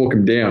able to talk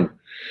them down.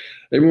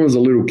 Even when I was a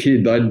little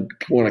kid, they'd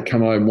want to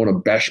come home and want to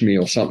bash me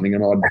or something,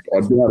 and I'd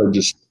be able to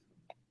just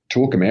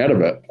talk them out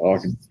of it. I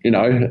could,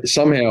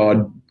 somehow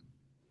I'd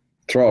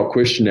throw a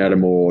question at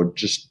them or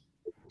just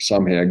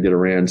somehow get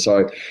around.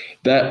 So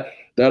that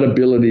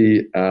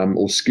ability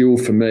or skill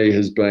for me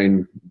has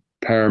been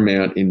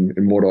paramount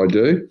in what I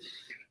do.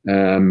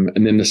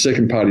 And then the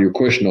second part of your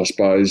question, I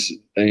suppose,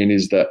 Ian,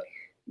 is that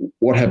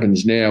what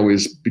happens now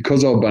is,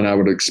 because I've been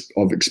able to,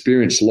 I've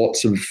experienced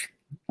lots of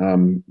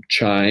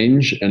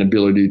change and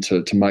ability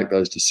to make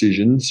those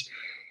decisions.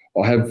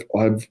 I have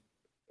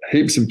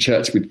heaps of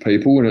chats with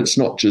people, and it's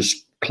not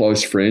just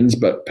close friends,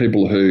 but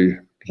people who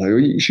say, oh,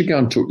 you should go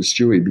and talk to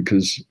Stewie,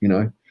 because,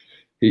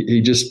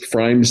 he just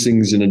frames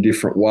things in a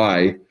different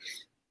way.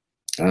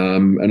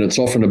 And it's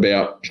often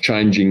about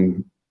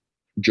changing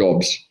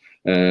jobs.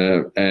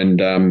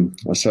 And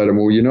I say to them,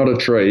 well, you're not a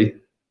tree.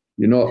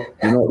 You're not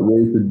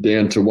rooted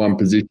down to one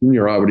position.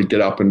 You're able to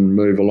get up and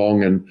move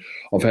along. And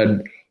I've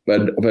had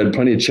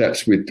plenty of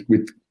chats with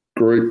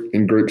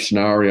group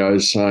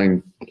scenarios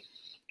saying,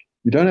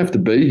 you don't have to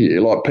be here.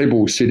 Like, people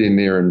will sit in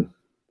there and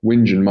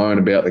whinge and moan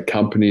about the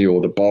company or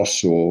the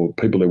boss or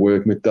people they're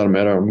working with. Doesn't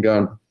matter. I'm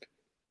going,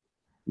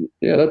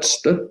 yeah,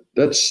 that's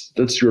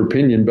your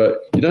opinion,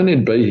 but you don't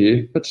need to be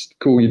here. That's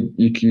cool.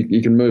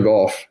 You can move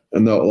off.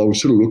 And they'll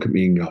sort of look at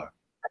me and go,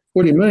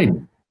 what do you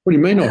mean? What do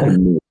you mean I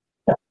can move?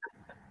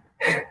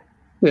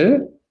 Yeah.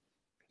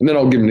 And then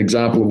I'll give an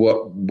example of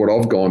what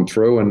I've gone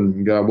through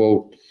and go,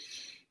 well,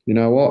 you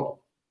know what?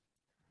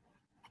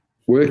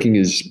 Working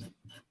is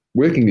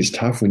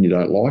tough when you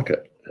don't like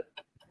it.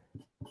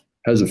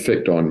 Has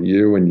effect on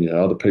you and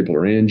other people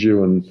around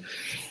you, and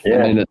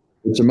then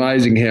it's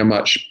amazing how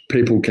much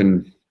people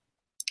can.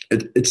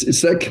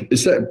 It's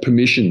that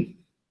permission.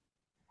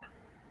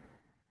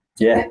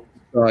 Yeah.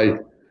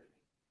 So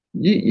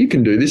you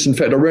can do this. In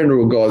fact, I ran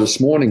into a guy this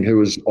morning who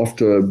was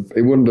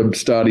he wanted to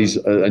start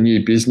a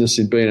new business.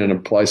 He'd been in a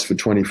place for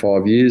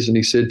 25 years, and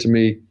he said to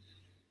me,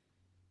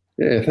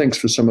 yeah, thanks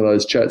for some of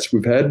those chats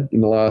we've had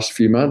in the last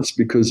few months,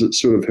 because it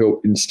sort of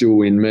helped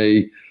instill in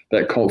me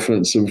that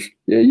confidence of,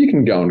 yeah, you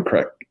can go and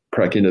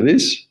crack into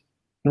this.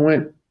 And I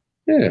went,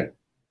 yeah,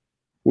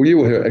 well, you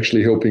were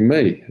actually helping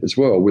me as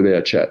well with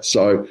our chat.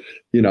 So,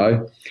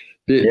 the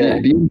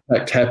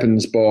impact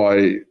happens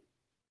sort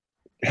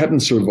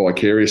of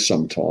vicarious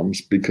sometimes,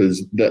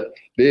 because that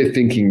they're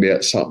thinking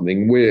about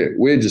something.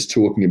 We're just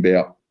talking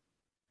about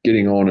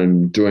getting on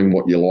and doing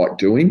what you like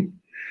doing.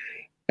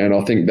 And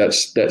I think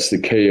that's the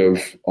key of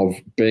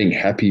being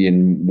happy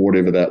in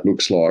whatever that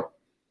looks like.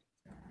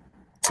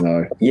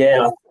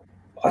 Yeah,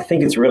 I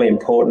think it's really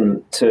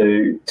important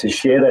to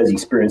share those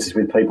experiences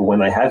with people when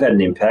they have had an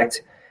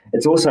impact.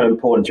 It's also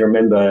important to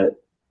remember,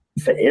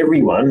 for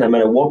everyone, no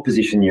matter what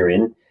position you're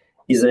in,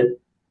 is that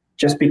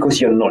just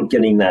because you're not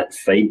getting that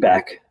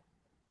feedback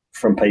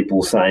from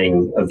people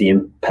saying of the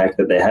impact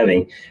that they're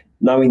having,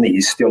 knowing that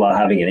you still are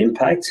having an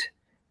impact,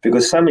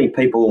 because so many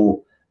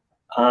people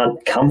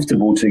aren't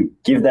comfortable to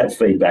give that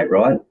feedback,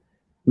 right?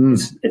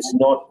 It's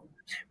not.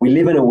 We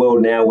live in a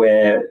world now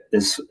where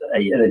there's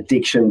an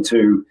addiction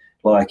to,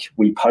 like,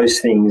 we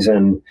post things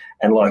and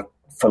like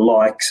for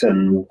likes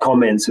and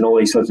comments and all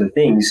these sorts of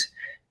things.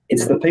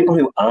 It's the people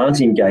who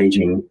aren't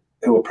engaging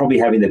who are probably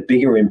having the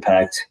bigger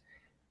impact,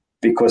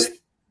 because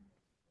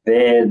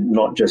they're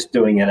not just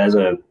doing it as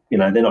they're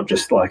not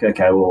just like,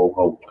 okay, well,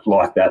 I'll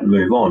like that and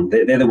move on.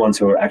 They're the ones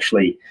who are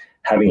actually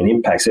having an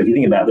impact. So if you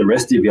think about the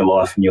rest of your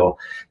life, and you're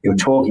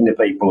talking to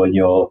people and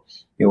you're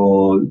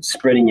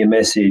spreading your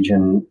message,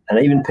 and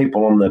even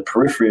people on the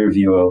periphery of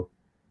your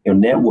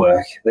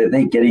network,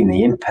 they're getting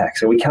the impact.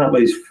 So we can't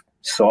lose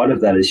sight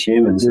of that as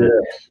humans,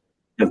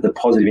 of the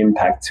positive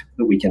impact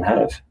that we can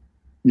have.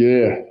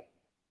 Yeah.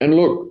 And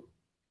look,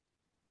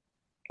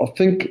 I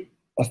think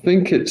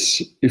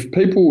it's,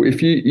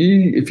 if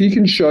you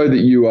can show that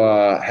you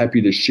are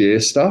happy to share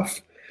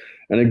stuff.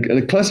 And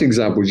a classic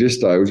example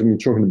yesterday was when we were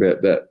talking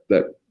about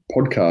that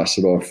podcast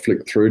that I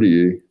flicked through to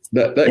you.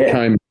 That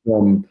came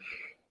from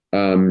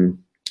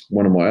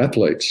one of my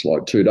athletes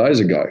like 2 days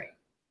ago.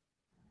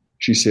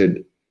 She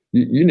said,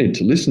 you need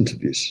to listen to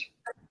this.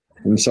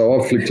 And so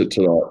I flicked it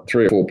to like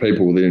 3 or 4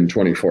 people within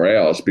 24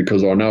 hours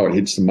because I know it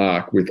hits the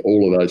mark with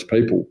all of those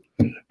people.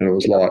 And it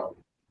was like,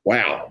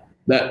 wow,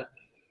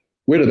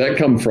 where did that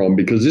come from?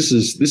 Because this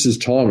is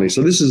timely.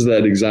 So this is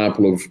that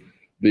example of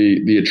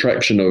the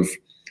attraction of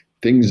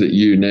things that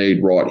you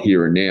need right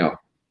here and now.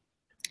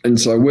 And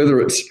so whether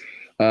it's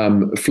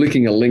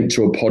flicking a link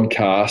to a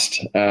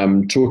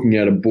podcast, talking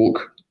out a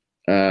book,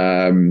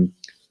 the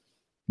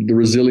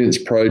Resilience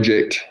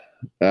Project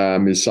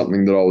is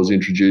something that I was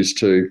introduced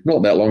to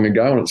not that long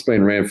ago, and it's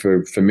been around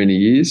for many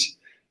years.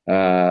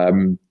 I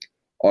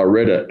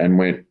read it and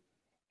went,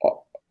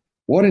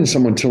 why didn't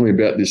someone tell me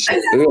about this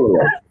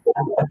earlier?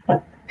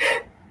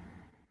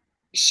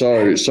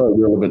 So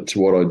relevant to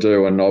what I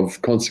do, and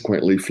I've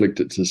consequently flicked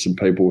it to some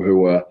people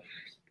who are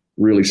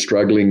really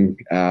struggling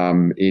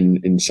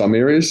in some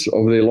areas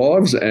of their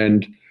lives,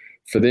 and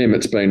for them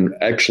it's been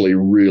actually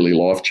really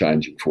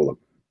life-changing for them.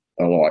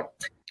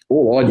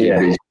 All I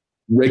did was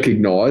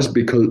recognise,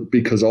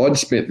 because I'd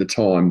spent the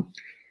time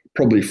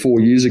probably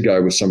 4 years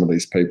ago with some of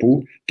these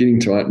people,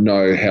 getting to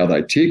know how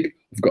they tick.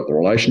 I've got the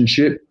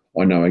relationship.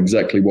 I know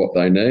exactly what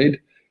they need.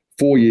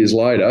 4 years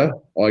later,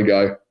 I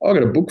go, I've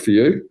got a book for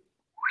you.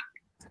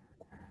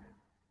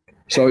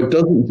 So it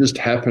doesn't just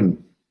happen.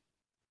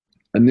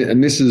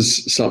 And this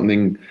is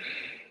something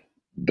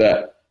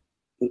that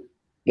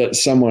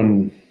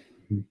someone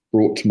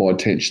brought to my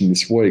attention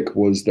this week,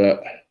 was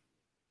that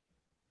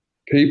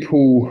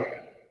people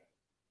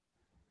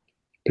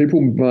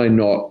may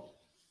not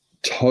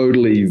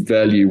totally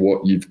value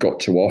what you've got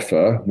to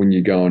offer when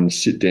you go and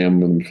sit down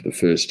with them for the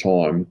first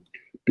time,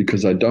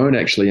 because they don't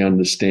actually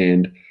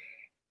understand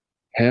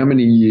how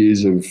many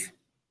years of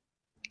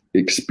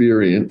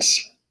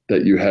experience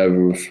that you have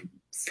of,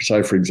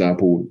 say, for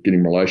example,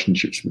 getting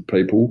relationships with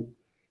people,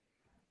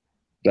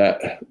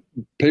 that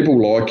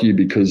people like you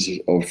because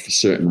of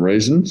certain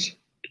reasons.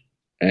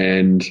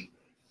 And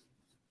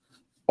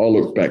I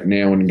look back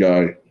now and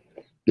go,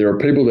 there are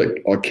people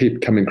that I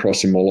keep coming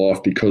across in my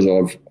life because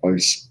I've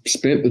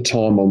spent the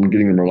time on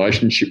getting a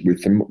relationship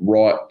with them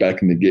right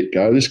back in the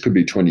get-go. This could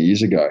be 20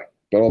 years ago,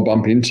 but I'll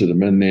bump into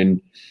them, and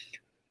then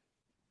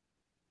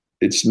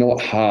it's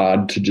not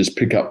hard to just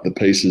pick up the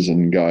pieces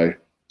and go,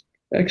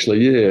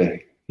 actually,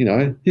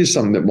 here's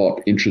something that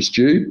might interest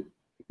you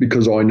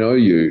because I know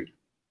you,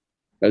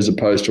 as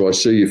opposed to I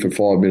see you for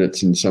 5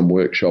 minutes in some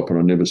workshop and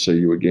I never see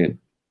you again.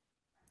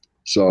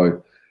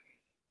 So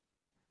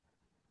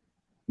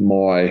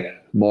my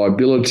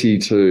ability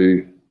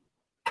to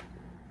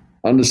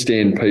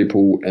understand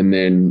people and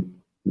then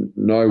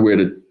know where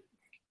to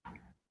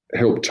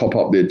help top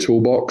up their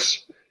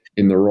toolbox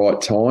in the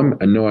right time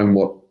and knowing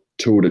what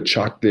tool to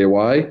chuck their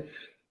way,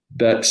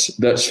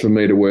 that's for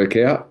me to work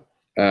out.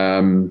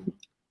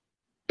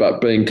 But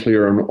being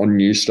clear on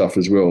new stuff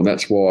as well. And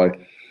that's why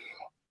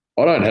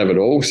I don't have it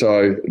all.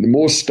 So the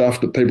more stuff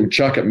that people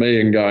chuck at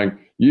me and going,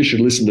 you should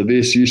listen to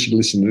this, you should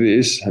listen to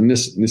this. And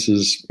this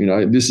is,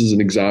 this is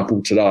an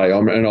example today.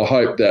 And I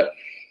hope that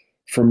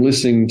from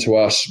listening to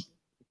us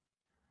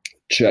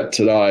chat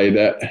today,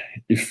 that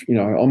if,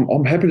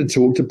 I'm happy to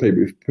talk to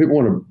people. If people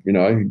want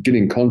to, get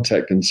in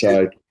contact and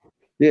say,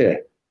 yeah,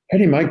 how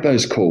do you make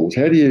those calls?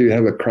 How do you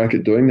have a crack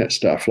at doing that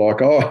stuff?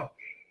 Like, I'll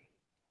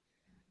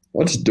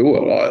just do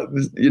it,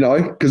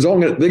 because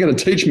they're going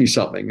to teach me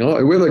something.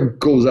 Whoever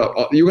calls up,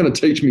 you're going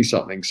to teach me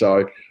something.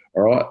 So,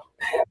 all right.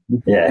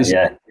 This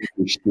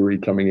is story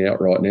coming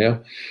out right now.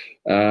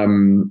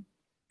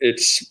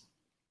 It's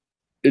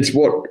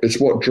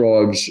what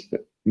drives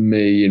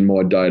me in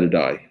my day to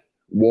day.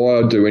 Why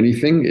I do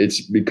anything?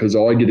 It's because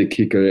I get a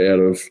kicker out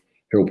of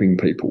helping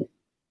people.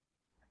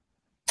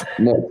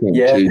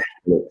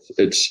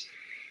 It's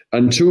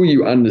until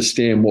you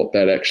understand what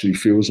that actually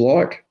feels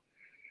like.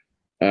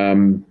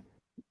 It's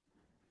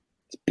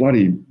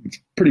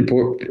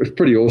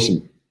pretty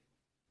awesome.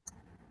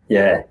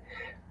 Yeah.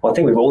 Well, I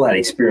think we've all had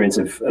experience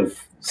of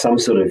some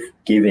sort of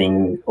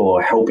giving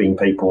or helping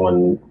people,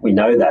 and we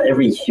know that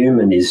every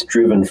human is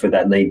driven for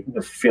that need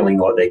of feeling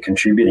like they're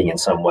contributing in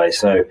some way.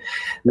 So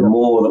the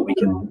more that we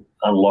can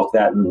unlock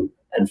that, and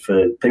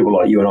for people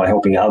like you and I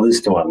helping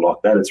others to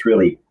unlock that, it's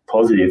really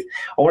positive.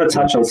 I want to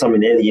touch on something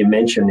there that you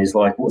mentioned is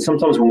like,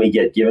 sometimes when we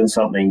get given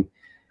something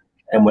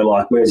and we're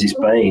like, where's this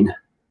been?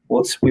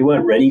 We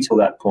weren't ready till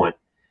that point.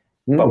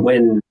 But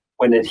when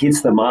it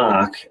hits the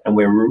mark and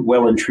we're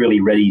well and truly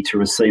ready to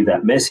receive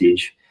that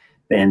message,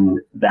 then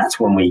that's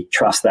when we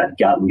trust that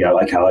gut and go,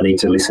 okay, I need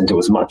to listen to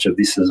as much of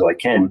this as I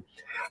can.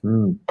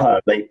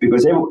 Partly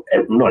because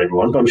not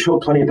everyone, but I'm sure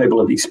plenty of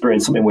people have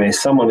experienced something where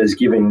someone is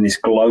giving this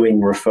glowing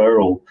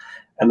referral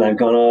and they've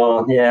gone,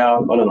 oh, yeah,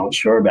 I'm not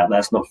sure about that.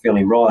 It's not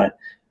feeling right.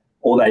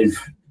 Or they've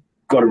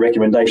got a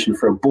recommendation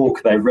for a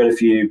book. They've read a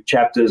few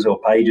chapters or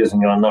pages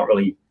and gone, not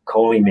really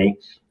calling me.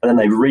 And then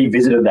they've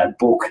revisited that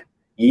book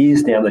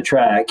years down the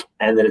track,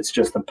 and that it's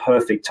just the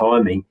perfect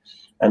timing.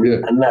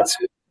 And that's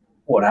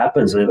what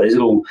happens. These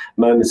little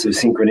moments of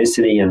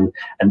synchronicity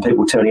and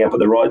people turning up at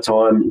the right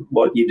time.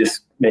 What you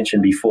just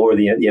mentioned before,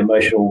 the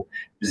emotional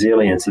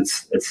resilience,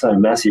 it's so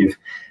massive.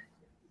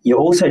 You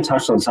also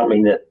touched on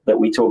something that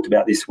we talked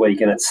about this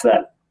week, and it's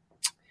that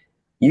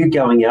you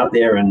going out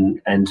there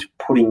and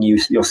putting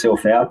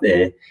yourself out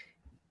there.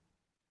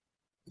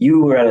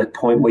 You were at a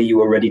point where you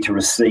were ready to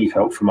receive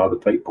help from other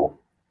people.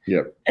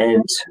 Yep.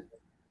 And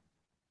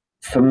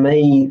for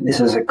me, this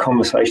is a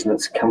conversation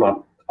that's come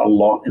up a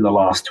lot in the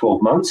last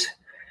 12 months.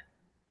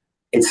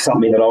 It's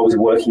something that I was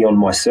working on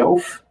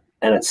myself,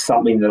 and it's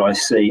something that I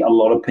see a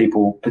lot of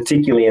people,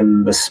 particularly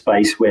in the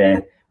space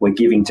where we're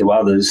giving to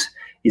others,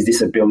 is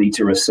this ability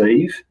to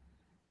receive.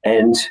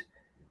 And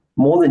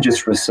more than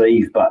just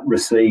receive, but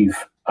receive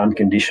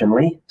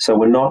unconditionally. So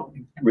we're not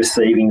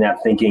receiving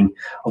that thinking,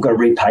 I've got to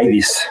repay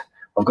this,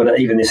 I've got to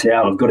even this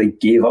out, I've got to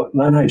give.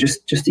 No,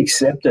 just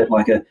accept it.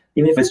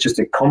 Even if it's just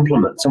a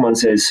compliment, someone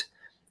says,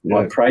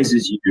 I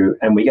praises you,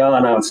 and we go, oh,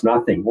 no, it's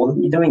nothing. Well,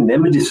 you're doing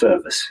them a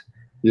disservice.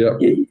 Yeah,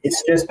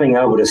 it's just being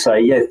able to say,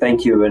 yeah,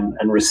 thank you, and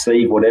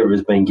receive whatever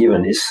has been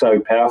given is so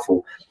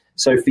powerful.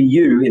 So for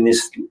you in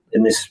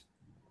this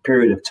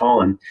period of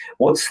time,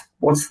 what's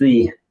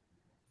the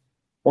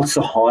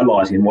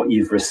highlight in what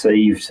you've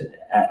received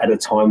at a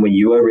time when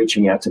you were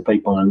reaching out to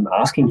people and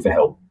asking for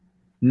help?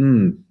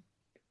 I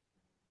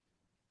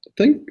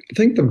think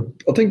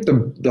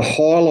the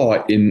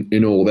highlight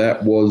in all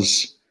that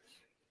was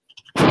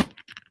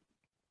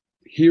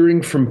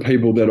hearing from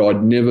people that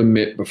I'd never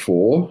met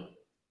before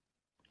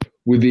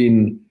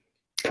within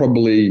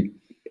probably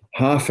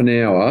half an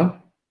hour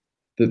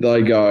that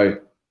they go,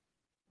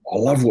 I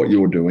love what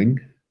you're doing.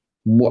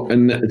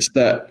 And it's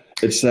that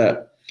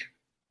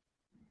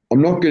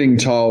I'm not getting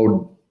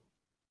told,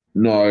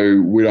 no,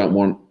 we don't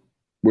want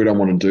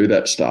to do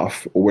that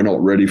stuff, or we're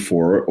not ready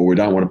for it, or we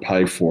don't want to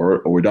pay for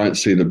it, or we don't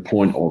see the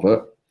point of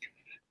it.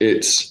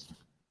 It's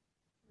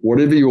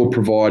whatever you're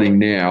providing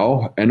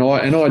now, and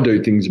I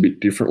do things a bit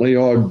differently.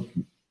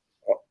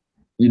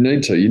 You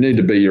need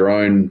to be your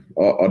own.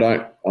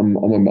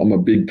 I'm a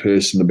big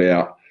person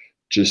about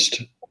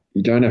just,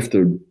 you don't have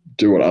to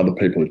do what other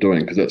people are doing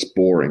because that's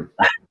boring.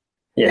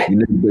 Yeah, you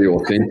need to be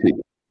authentic.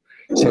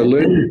 So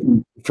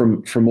learning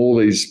from all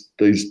these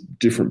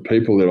different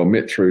people that I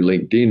met through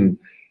LinkedIn,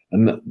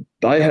 and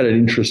they had an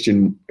interest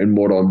in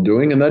what I'm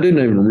doing, and they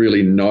didn't even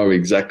really know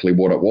exactly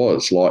what it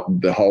was, like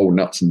the whole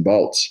nuts and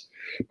bolts.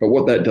 But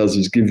what that does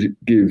is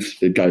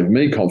it gave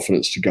me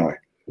confidence to go,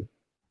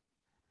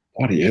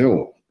 bloody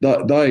hell,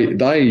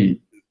 they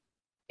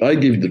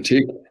give the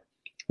tick.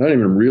 They don't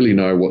even really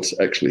know what's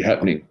actually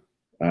happening.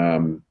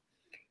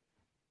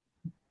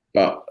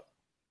 But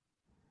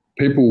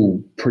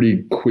people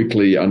pretty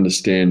quickly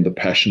understand the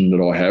passion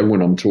that I have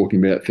when I'm talking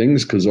about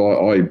things, because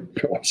I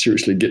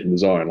seriously get in the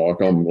zone.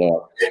 I'm like,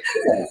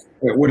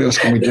 what else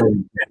can we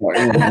do?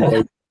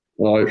 I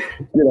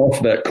get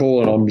off that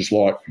call and I'm just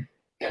like,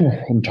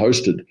 I'm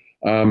toasted,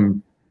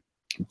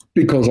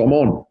 because I'm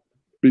on.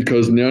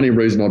 Because the only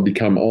reason I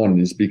become on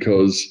is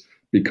because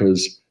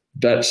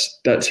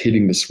that's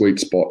hitting the sweet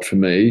spot for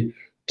me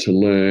to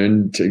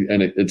learn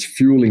and it's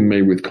fueling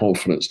me with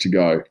confidence to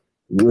go,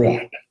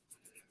 right,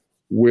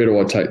 where do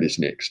I take this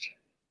next?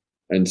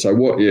 And so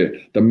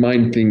the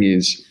main thing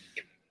is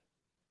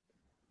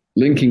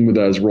linking with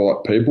those right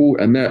people,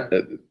 and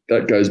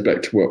that goes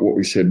back to what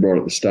we said right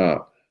at the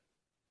start.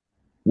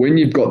 When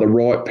you've got the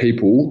right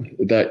people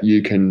that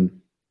you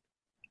can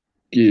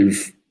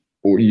give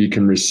or you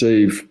can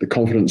receive the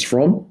confidence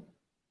from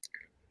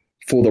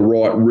for the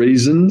right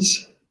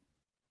reasons,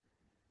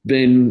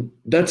 then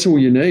that's all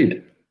you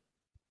need.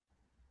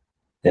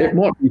 Yeah. It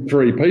might be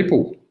 3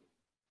 people.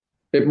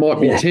 It might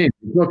be 10.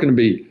 It's not going to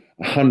be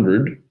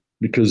 100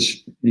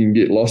 because you can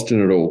get lost in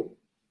it all.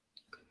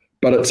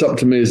 But it's up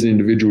to me as an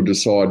individual to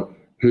decide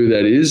who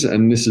that is.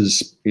 And this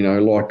is,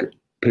 like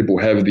people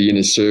have the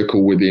inner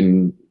circle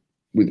within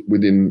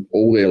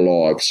all their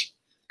lives.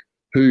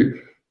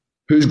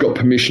 Who's got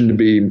permission to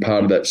be in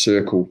part of that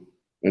circle,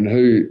 and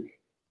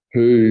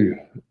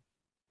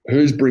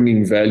who's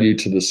bringing value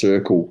to the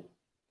circle.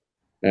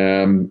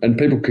 And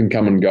people can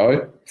come and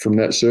go from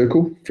that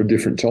circle for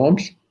different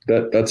times.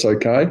 That's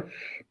okay.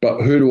 But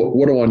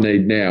what do I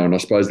need now? And I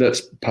suppose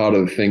that's part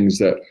of the things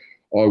that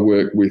I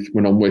work with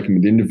when I'm working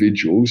with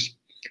individuals.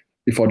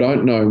 If I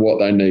don't know what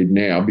they need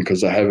now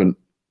because I haven't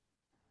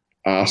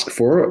asked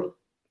for it.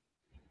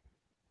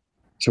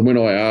 So when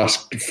I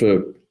asked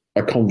for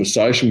a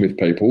conversation with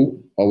people,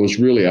 I was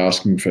really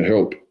asking for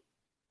help.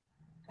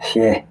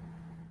 Yeah.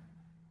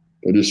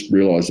 I just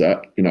realised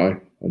that, I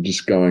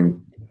just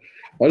want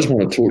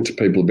to talk to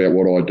people about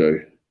what I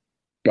do.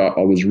 But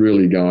I was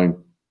really going,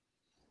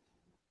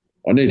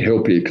 I need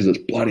help here because it's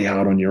bloody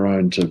hard on your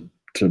own to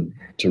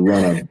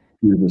run a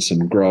business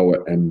and grow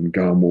it, and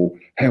going, well,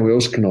 how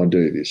else can I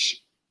do this?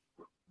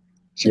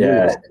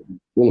 So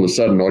all of a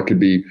sudden I could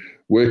be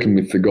working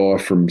with the guy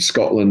from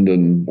Scotland,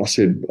 and I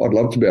said, I'd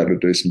love to be able to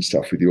do some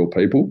stuff with your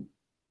people.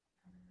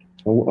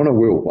 And I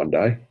will one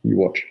day. You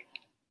watch.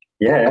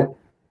 Yeah.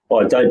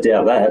 Well, I don't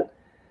doubt that.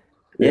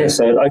 Yeah,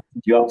 so it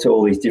opens you up to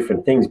all these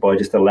different things by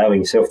just allowing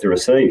yourself to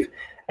receive.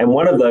 And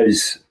one of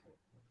those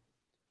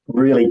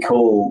really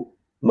cool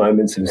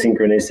moments of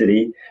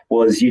synchronicity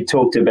was you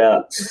talked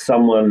about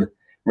someone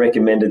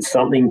recommended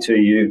something to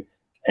you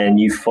and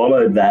you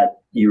followed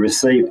that, you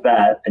received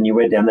that, and you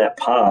went down that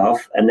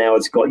path, and now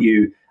it's got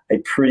you a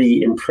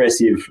pretty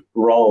impressive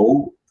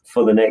role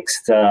for the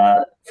next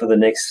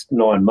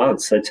 9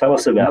 months. So tell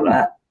us about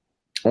that.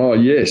 Oh,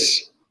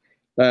 yes.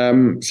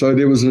 So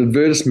there was an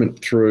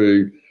advertisement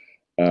through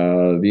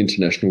the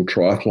International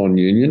Triathlon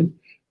Union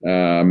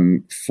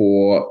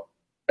for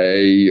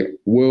a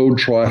World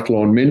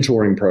Triathlon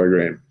mentoring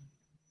program.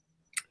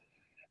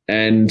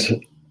 And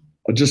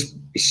I just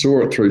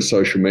saw it through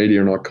social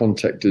media, and I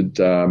contacted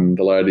the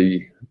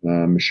lady,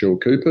 Michelle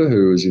Cooper,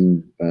 who was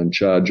in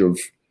charge of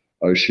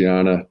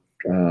Oceania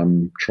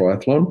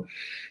Triathlon,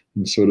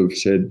 and sort of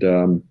said,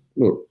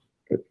 look,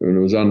 and it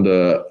was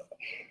under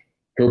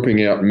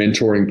helping out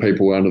mentoring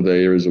people under the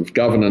areas of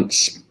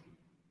governance,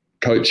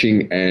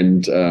 coaching,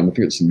 and I think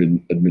it's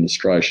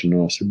administration.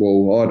 And I said,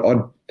 well,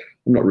 I'm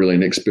not really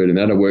an expert in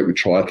that. I work with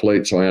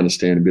triathletes, so I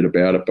understand a bit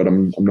about it, but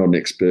I'm not an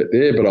expert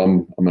there, but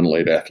I'm an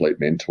elite athlete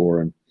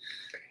mentor. And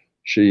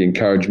she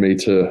encouraged me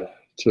to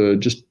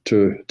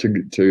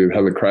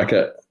have a crack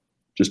at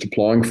just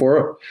applying for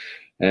it.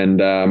 And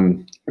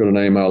got an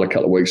email a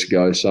couple of weeks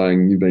ago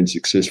saying you've been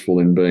successful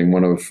in being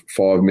one of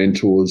 5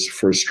 mentors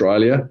for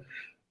Australia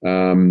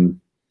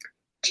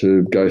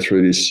to go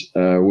through this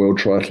World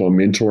Triathlon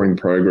mentoring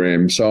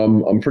program. So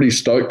I'm pretty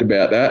stoked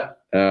about that.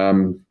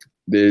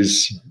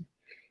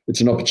 It's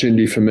an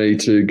opportunity for me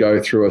to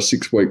go through a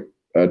 6-week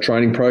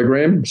training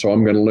program. So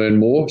I'm going to learn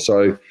more.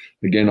 So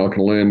again, I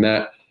can learn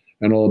that,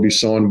 and I'll be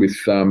signed with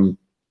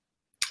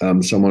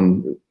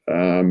someone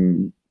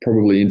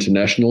probably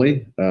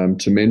internationally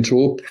to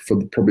mentor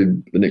for probably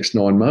the next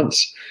 9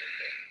 months.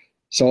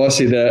 So I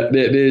see that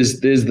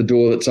there's the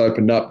door that's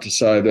opened up to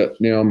say that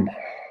now I'm,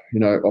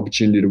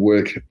 opportunity to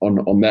work on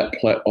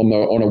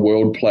a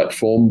world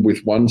platform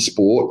with one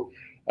sport.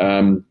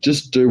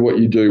 Just do what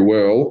you do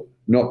well,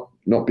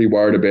 not be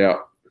worried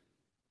about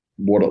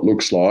what it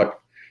looks like,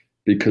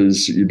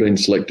 because you've been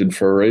selected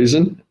for a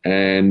reason.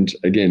 And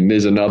again,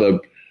 there's another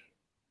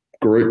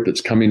group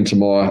that's come into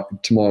my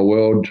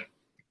world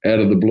out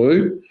of the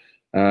blue.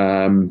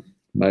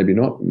 Maybe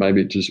not.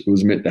 Maybe it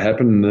was meant to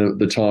happen.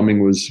 The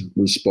timing was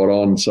spot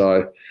on.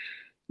 So,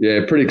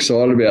 yeah, pretty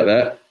excited about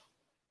that.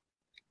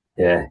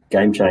 Yeah,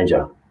 game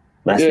changer.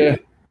 Massive.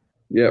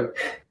 Yeah.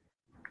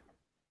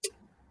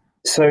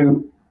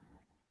 So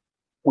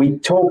we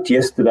talked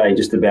yesterday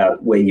just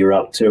about where you're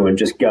up to and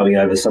just going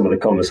over some of the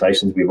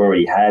conversations we've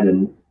already had.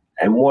 And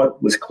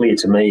what was clear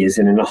to me is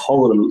in a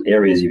whole lot of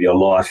areas of your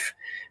life,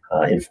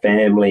 in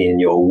family, in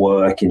your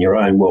work, in your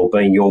own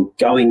well-being, you're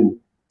going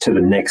to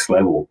the next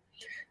level.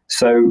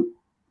 So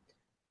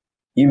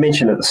you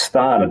mentioned at the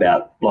start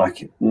about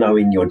like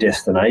knowing your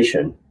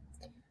destination.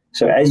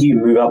 So as you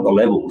move up the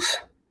levels,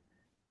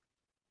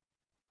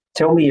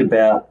 tell me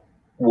about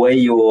where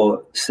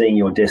you're seeing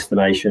your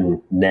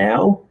destination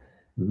now,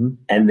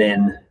 and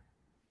then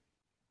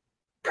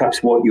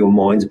perhaps what your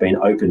mind's been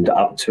opened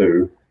up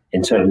to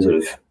in terms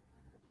of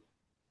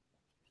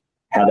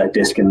how that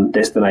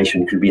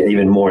destination could be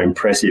even more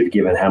impressive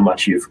given how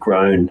much you've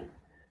grown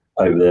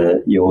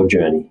over your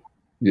journey.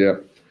 Yeah.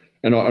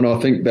 And I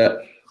think that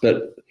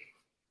the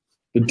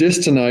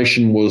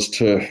destination was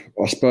to,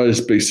 I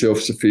suppose, be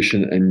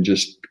self-sufficient and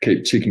just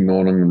keep ticking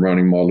on and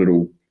running my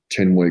little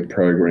 10-week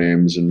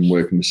programs and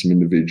working with some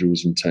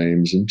individuals and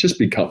teams and just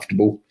be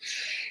comfortable.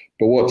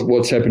 But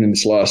what's happened in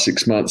this last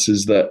 6 months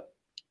is that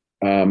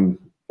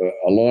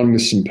aligned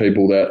with some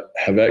people that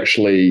have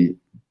actually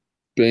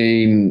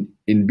been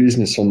in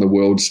business on the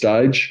world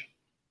stage.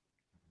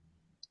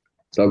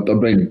 So they've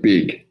been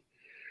big.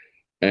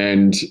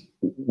 And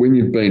when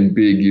you've been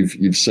big,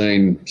 you've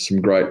seen some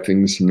great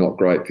things, some not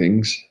great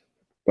things,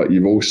 but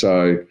you've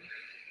also,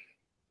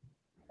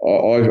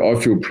 I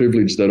feel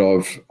privileged that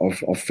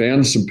I've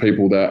found some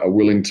people that are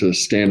willing to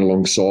stand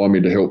alongside me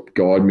to help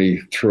guide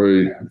me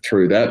through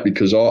that,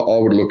 because I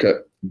would look at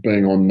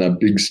being on the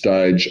big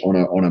stage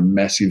on a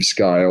massive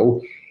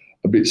scale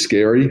a bit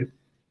scary.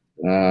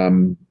 I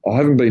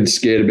haven't been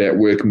scared about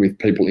working with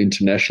people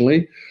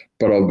internationally,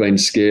 but I've been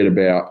scared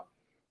about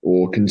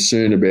or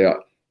concerned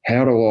about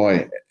how do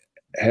I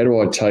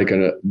take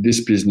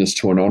this business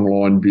to an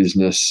online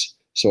business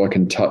so I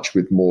can touch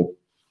with more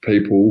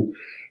people.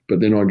 But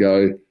then I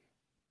go,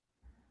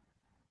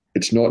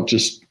 it's not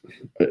just,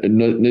 it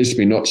needs to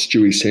be not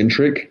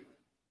Stewie-centric.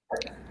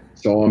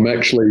 So I'm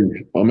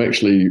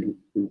actually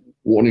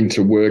wanting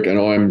to work, and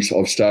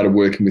I've started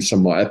working with some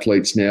of my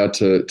athletes now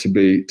to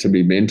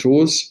be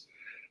mentors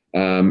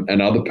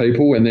and other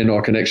people, and then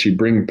I can actually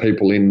bring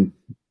people in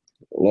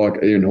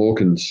like Ian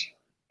Hawkins,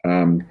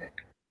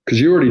 because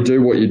you already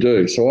do what you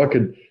do. So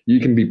you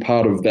can be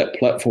part of that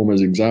platform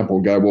as an example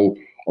and go, well,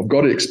 I've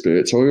got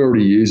experts. I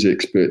already use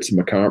experts in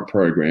my current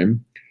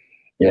program.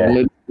 Yeah.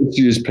 And let's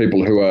use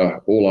people who are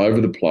all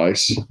over the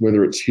place,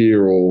 whether it's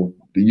here or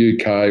the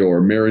UK or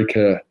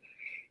America.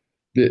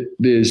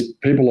 There's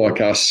people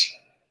like us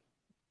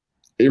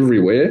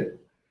everywhere,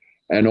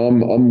 and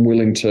I'm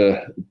willing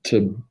to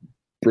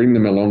bring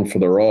them along for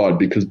the ride,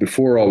 because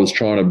before I was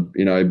trying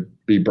to,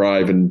 be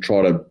brave and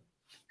try to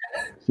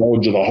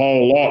soldier the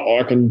whole lot.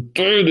 I can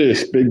do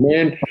this, big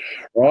man,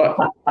 right?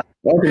 I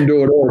can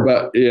do it all,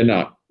 but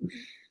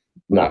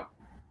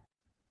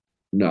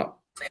no.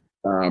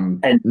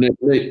 And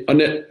I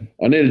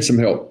needed some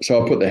help,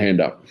 so I put the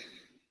hand up.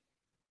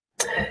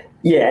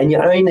 yeah, and you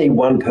only need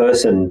one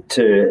person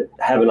to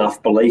have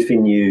enough belief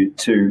in you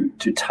to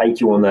take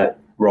you on that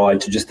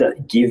ride, to just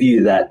give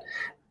you that,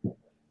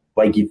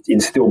 like,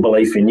 instill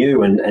belief in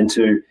you, and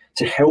to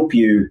help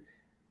you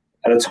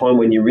at a time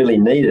when you really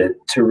need it,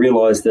 to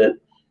realise that,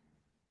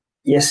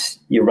 yes,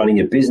 you're running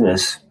a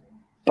business,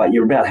 but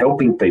you're about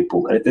helping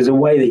people. And if there's a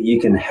way that you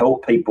can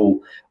help people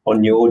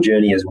on your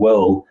journey as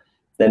well,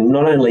 then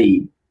not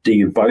only do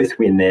you both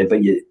win there, but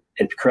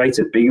it creates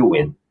a bigger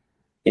win.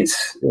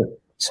 It's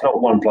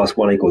not 1 +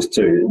 1 =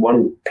 2.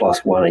 1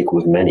 + 1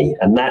 = many,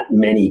 and that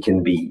many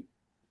can be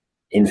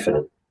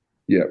infinite.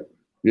 Yeah.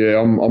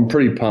 I'm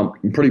pretty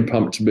pumped. I'm pretty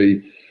pumped to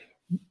be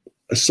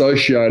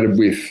associated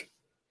with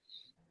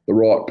the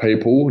right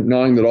people,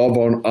 knowing that I've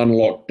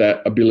unlocked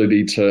that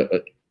ability to,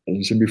 as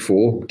I said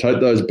before, take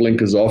those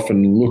blinkers off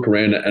and look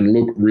around and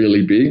look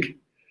really big,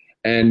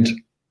 and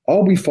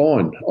I'll be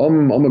fine.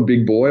 I'm a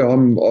big boy.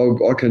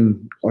 I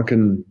can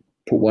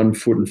put one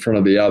foot in front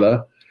of the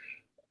other,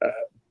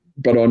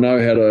 but I know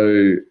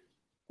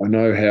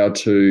how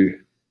to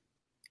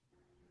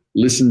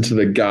listen to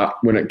the gut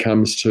when it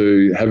comes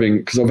to having,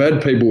 because I've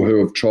had people who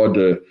have tried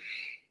to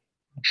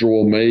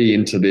draw me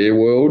into their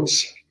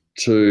worlds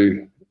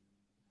to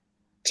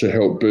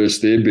help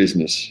burst their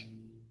business.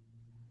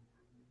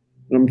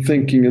 And I'm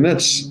thinking, and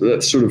that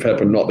sort of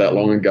happened not that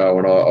long ago,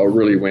 and I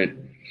really went,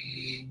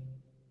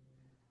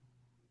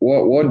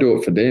 why do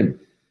it for them?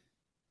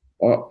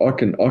 I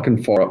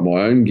can fire up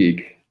my own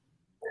gig.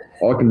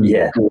 I can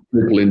draw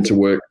people into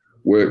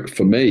work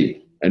for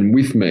me and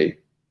with me.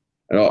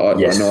 And I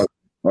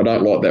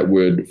don't like that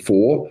word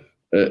for.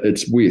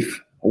 It's with.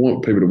 I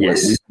want people to work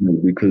with me,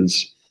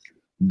 because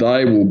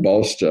they will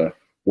bolster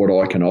what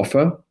I can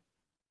offer,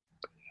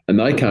 and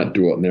they can't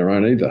do it on their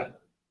own either.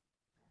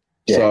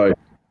 Yeah. So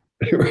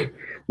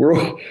we're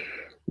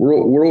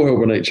all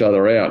helping each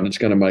other out, and it's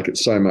going to make it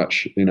so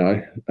much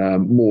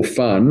more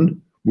fun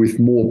with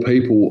more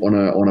people on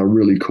a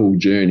really cool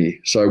journey.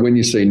 So when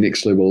you see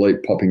Next Level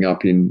Leap popping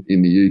up in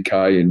the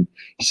UK in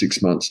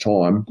 6 months'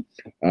 time,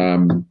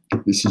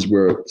 this is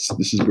where it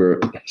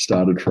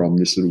started from,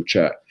 this little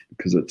chat,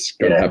 because it's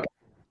going to happen.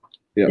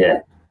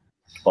 Yeah,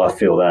 I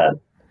feel that.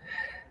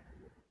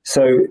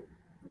 So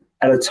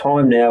at a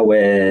time now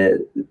where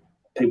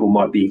people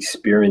might be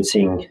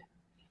experiencing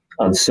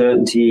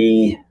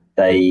uncertainty,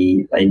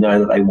 they know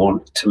that they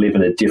want to live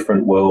in a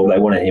different world, they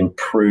want to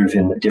improve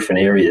in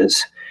different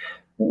areas,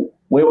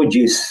 where would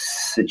you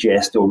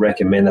suggest or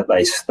recommend that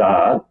they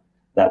start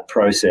that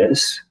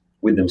process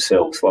with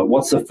themselves? Like,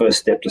 what's the first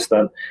step to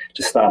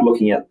start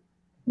looking at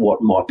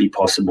what might be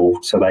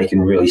possible, so they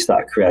can really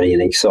start creating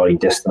an exciting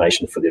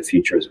destination for their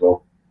future as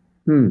well?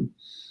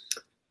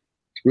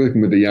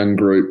 Working with a young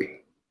group,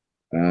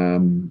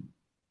 18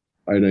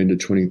 to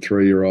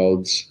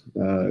 23-year-olds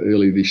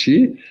early this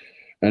year,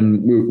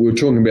 and we were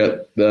talking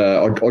about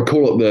I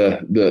call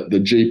it the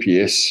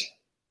GPS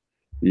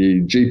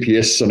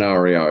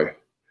scenario,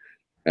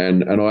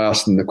 and I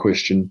asked them the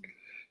question,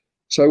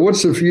 so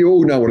what's if you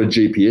all know what a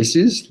GPS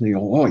is? And they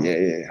go, oh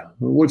yeah.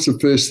 What's the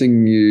first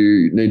thing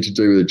you need to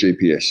do with a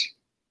GPS?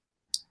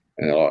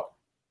 And they're like,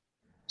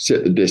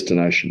 set the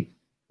destination.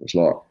 It's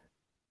like,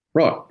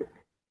 right,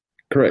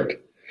 correct.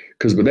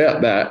 Because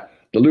without that,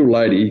 the little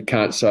lady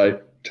can't say,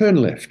 turn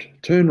left,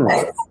 turn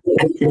right.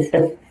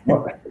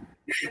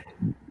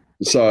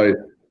 So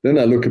then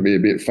they look at me a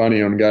bit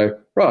funny and go,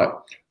 right,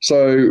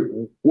 so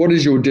what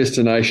is your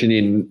destination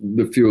in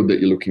the field that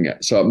you're looking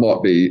at? So it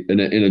might be in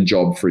a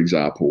job, for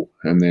example,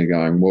 and they're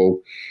going,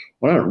 well,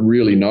 I don't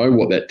really know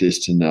what that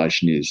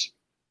destination is.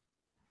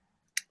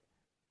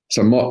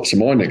 So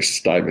my next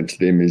statement to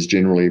them is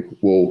generally,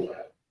 well,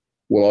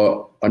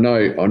 I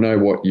know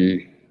what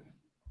you,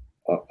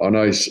 I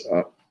know,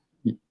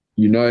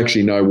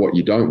 actually know what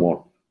you don't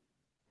want.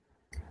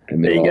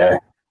 And there you go.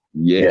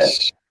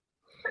 Yes. Yeah.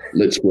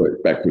 Let's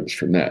work backwards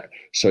from that.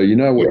 So you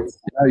know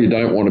you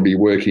don't want to be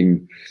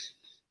working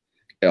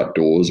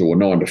outdoors or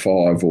 9 to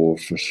 5 or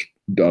for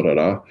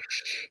da-da-da.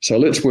 So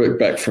let's work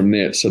back from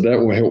that. So that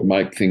will help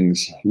make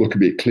things look a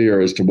bit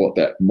clearer as to what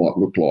that might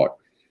look like,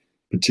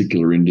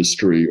 particular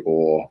industry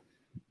or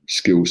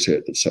skill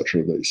set,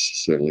 etc. that he's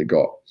certainly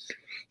got.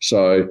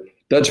 So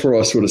that's where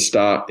I sort of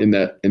start in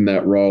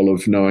that role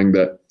of knowing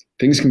that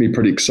things can be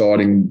pretty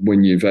exciting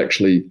when you've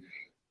actually,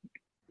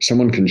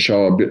 someone can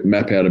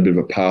map out a bit of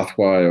a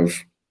pathway of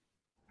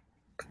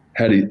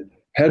how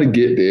to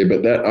get there,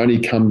 but that only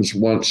comes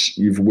once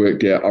you've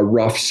worked out a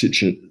rough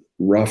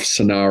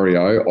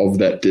scenario of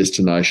that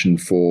destination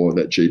for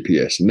that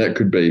GPS. And that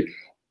could be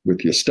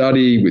with your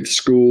study, with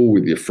school,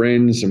 with your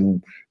friends,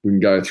 and we can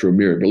go through a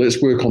myriad. But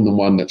let's work on the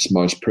one that's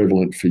most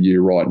prevalent for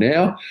you right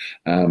now.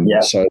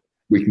 So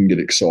we can get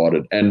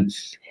excited. And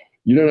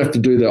you don't have to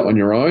do that on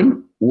your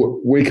own.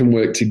 We can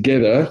work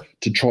together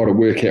to try to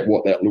work out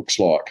what that looks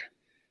like,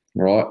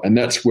 right? And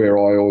that's where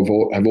I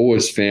have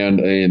always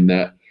found, Ian,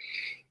 that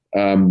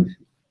I'm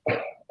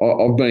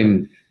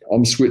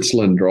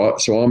Switzerland, right?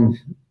 So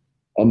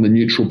I'm the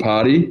neutral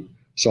party.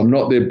 So I'm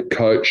not their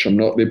coach, I'm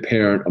not their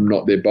parent, I'm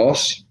not their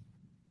boss.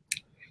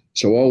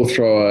 So I'll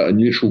throw a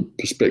neutral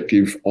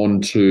perspective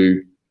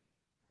onto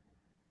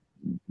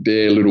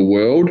their little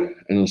world,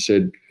 and I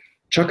said,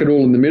 chuck it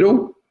all in the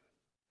middle,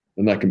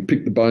 and they can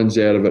pick the bones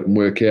out of it and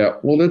work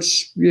out, well, I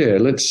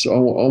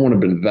want a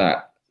bit of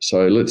that.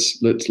 So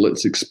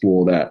let's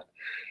explore that.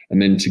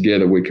 And then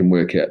together we can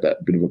work out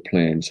that bit of a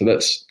plan. So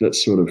that's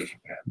sort of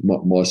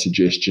my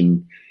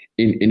suggestion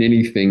in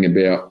anything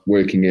about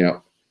working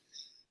out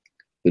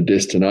the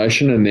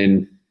destination. And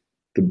then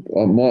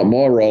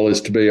my role is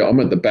to be, I'm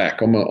at the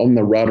back. I'm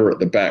the rudder at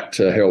the back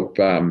to help,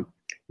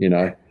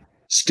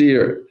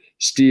 steer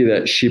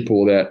that ship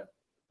or that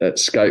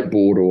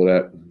skateboard or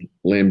that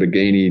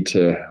Lamborghini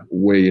to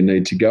where you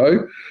need to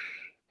go.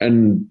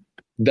 And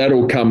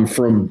that'll come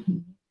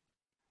from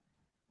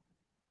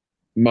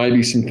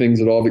maybe some things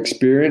that I've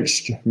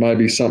experienced,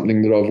 maybe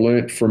something that I've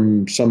learnt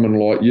from someone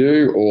like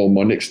you or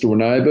my next door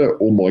neighbour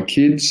or my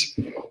kids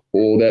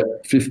or that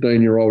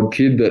 15-year-old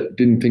kid that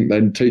didn't think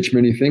they'd teach me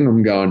anything.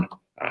 I'm going,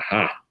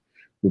 aha,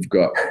 it's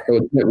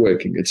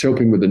networking. It's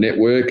helping with the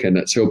network, and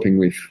it's helping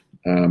with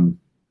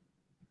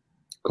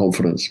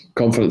confidence.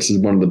 Confidence is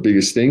one of the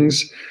biggest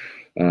things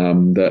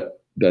that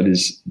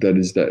is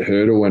that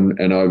hurdle, and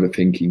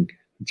overthinking.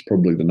 It's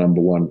probably the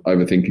number one.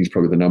 Overthinking is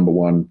probably the number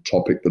one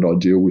topic that I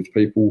deal with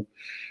people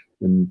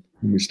when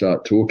we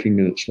start talking,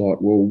 and it's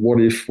like, well,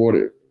 what if?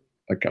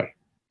 Okay,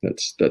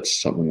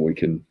 that's something we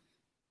can.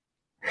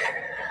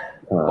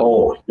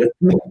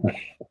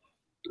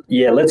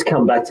 Let's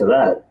come back to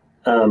that.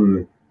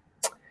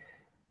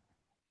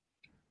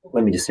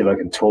 Let me just see if I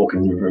can talk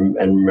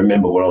and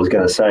remember what I was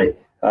going to say.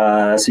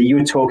 So you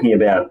were talking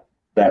about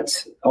that.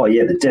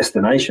 The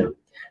destination.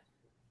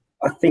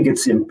 I think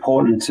it's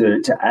important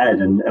to add,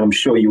 and I'm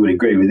sure you would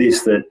agree with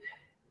this, that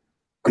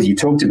because you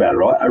talked about it,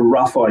 right? A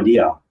rough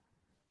idea.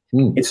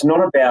 It's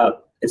not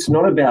about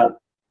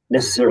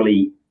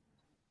necessarily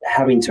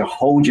having to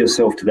hold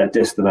yourself to that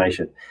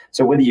destination.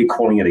 So whether you're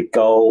calling it a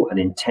goal, an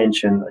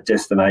intention, a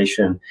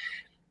destination,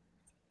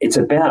 it's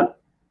about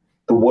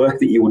the work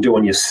that you will do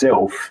on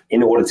yourself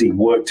in order to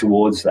work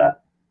towards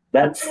that.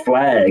 That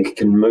flag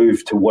can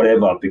move to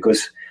whatever,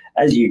 because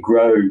as you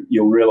grow,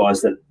 you'll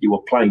realize that you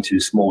were playing too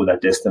small with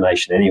that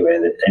destination anyway.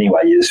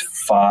 There's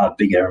far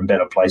bigger and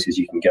better places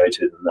you can go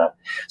to than that.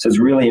 So it's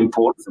really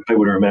important for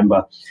people to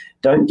remember,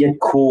 don't get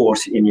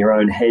caught in your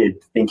own head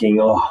thinking,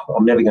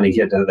 I'm never going to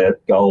get to that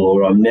goal,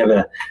 or I'm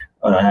never,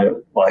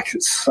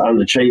 it's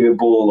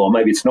unachievable, or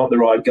maybe it's not the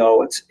right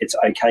goal. It's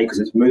okay because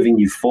it's moving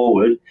you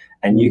forward,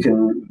 and you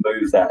can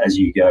move that as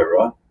you go,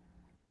 right?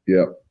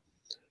 Yeah.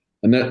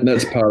 And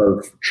that's part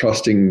of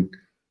trusting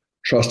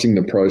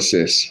the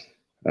process.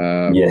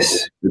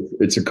 Yes.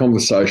 It's a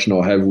conversation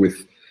I have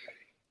with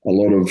a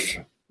lot of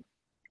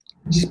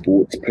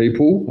sports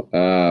people.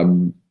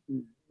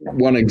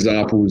 One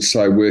example is,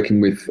 say, working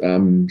with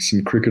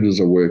some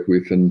cricketers I work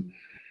with,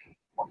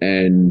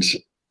 and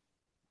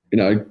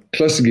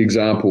classic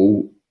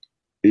example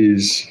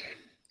is,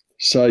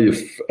 say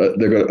if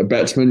they've got a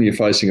batsman, you're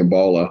facing a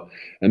bowler,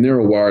 and they're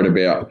all worried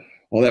about,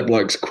 that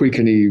bloke's quick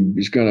and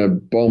he's going to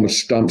bowl my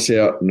stumps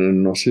out.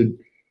 And I said,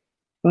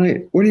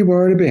 mate, what are you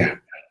worried about?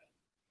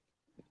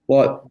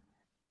 What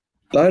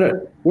are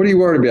you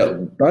worried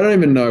about? They don't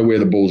even know where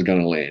the ball's going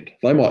to land.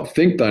 They might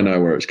think they know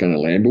where it's going to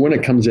land, but when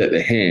it comes out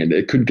their hand,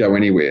 it could go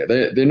anywhere.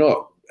 They're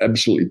not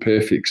absolutely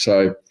perfect.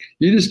 So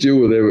you just deal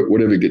with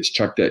whatever gets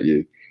chucked at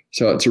you.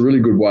 So it's a really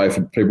good way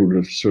for people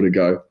to sort of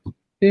go,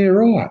 yeah,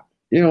 right.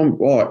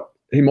 Right.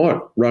 He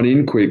might run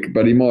in quick,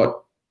 but he might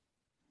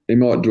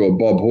do a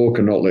Bob Hawke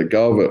and not let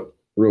go of it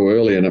real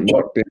early, and it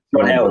might be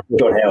Johnny Howard.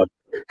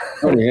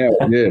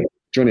 Yeah,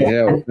 Johnny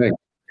Howard. Thanks.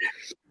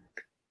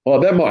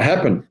 That might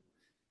happen.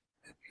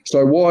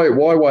 So why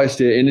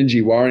waste our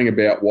energy worrying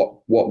about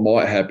what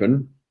might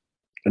happen,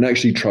 and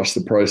actually trust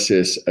the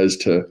process as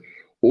to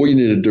all you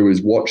need to do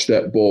is watch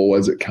that ball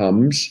as it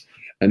comes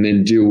and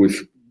then deal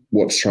with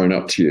what's thrown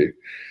up to you.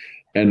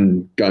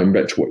 And going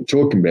back to what you're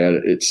talking about,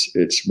 it's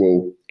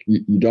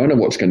you don't know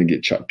what's going to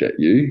get chucked at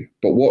you,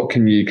 but what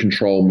can you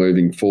control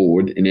moving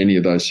forward in any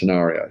of those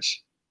scenarios?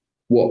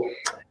 I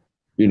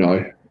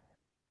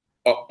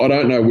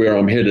don't know where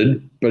I'm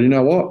headed, but you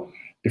know what?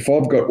 If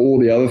I've got all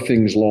the other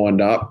things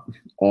lined up,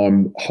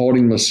 I'm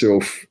holding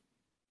myself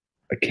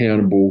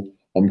accountable,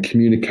 I'm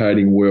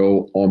communicating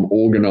well, I'm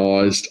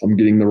organised, I'm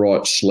getting the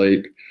right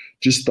sleep,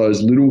 just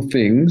those little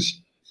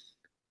things,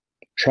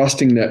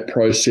 trusting that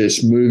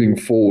process moving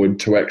forward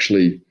to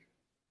actually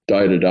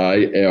day to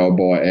day, hour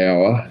by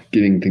hour,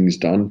 getting things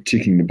done,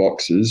 ticking the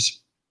boxes.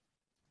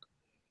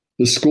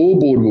 The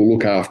scoreboard will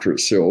look after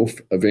itself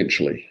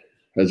eventually,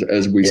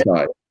 as we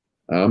say.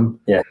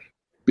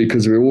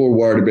 Because we're all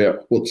worried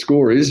about what the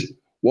score is.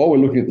 While we're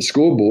looking at the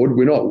scoreboard,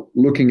 we're not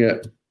looking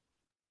at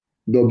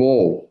the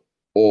ball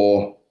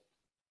or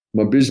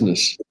my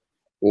business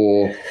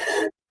or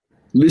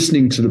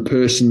listening to the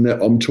person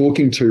that I'm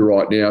talking to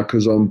right now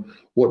because I'm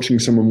watching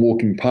someone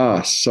walking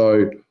past.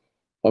 So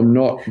I'm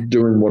not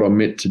doing what I'm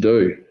meant to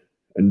do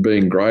and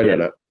being great at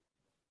it.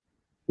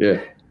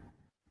 Yeah.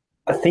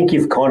 I think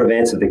you've kind of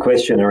answered the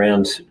question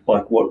around,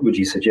 like, what would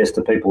you suggest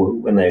to people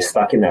when they're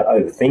stuck in that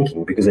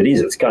overthinking? Because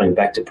it's going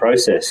back to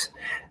process.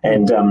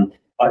 And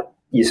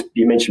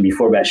you mentioned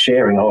before about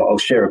sharing. I'll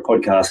share a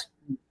podcast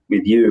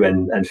with you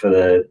and for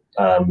the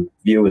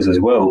viewers as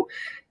well.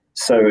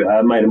 So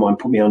a mate of mine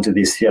put me onto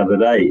this the other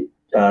day.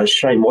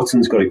 Shane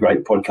Watson's got a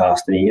great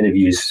podcast and he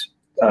interviews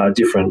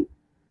different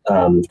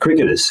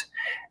cricketers.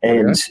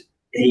 And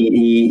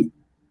he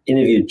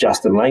interviewed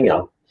Justin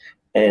Langer.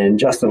 And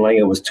Justin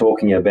Langer was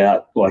talking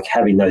about like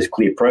having those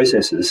clear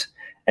processes.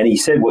 And he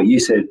said what you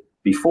said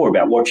before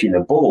about watching the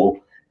ball.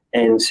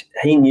 And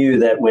he knew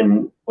that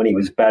when he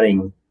was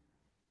batting,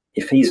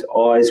 if his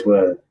eyes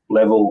were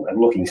level and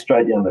looking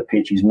straight down the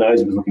pitch, his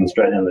nose was looking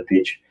straight down the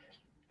pitch,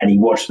 and he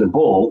watched the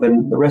ball,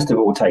 then the rest of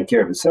it will take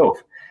care of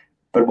itself.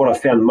 But what I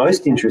found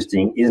most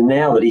interesting is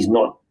now that he's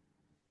not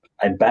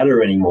a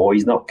batter anymore,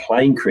 he's not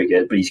playing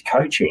cricket, but he's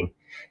coaching,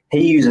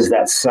 he uses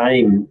that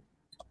same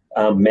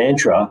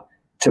mantra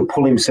to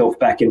pull himself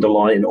back into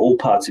line in all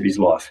parts of his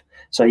life.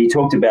 So he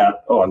talked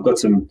about, I've got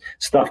some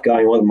stuff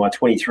going on with my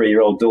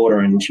 23-year-old daughter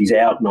and she's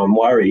out and I'm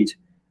worried.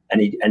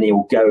 And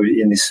he'll go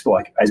in this,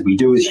 like, as we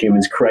do as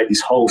humans, create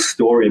this whole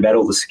story about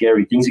all the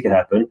scary things that could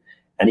happen.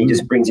 And he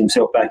just brings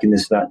himself back in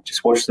this,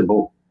 just watch the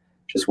ball.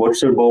 Just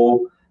watch the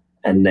ball.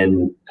 And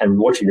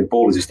watching the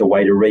ball is just a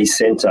way to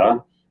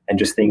recenter and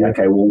just think,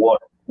 okay, well,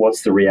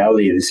 what's the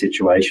reality of the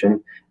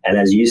situation? And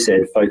as you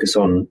said, focus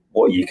on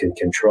what you can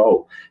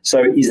control.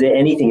 So is there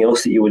anything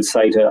else that you would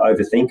say to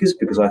overthinkers?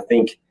 Because I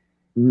think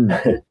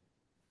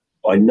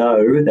I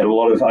know that a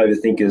lot of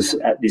overthinkers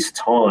at this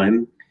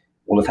time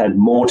will have had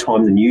more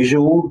time than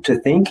usual to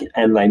think,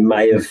 and they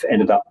may have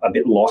ended up a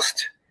bit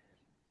lost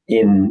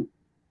in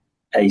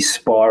a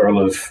spiral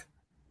of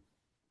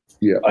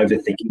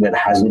overthinking that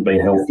hasn't been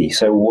healthy.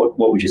 So what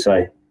would you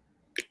say?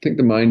 I think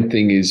the main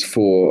thing is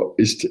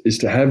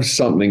to have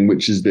something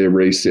which is their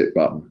reset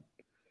button.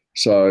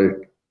 So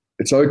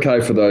it's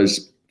okay for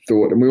those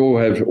thoughts, and we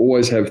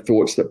always have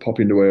thoughts that pop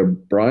into our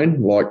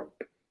brain like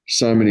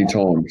so many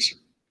times.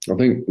 I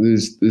think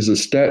there's a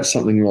stat,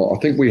 something like,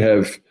 I think we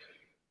have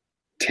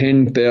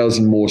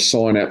 10,000 more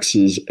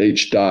synapses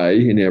each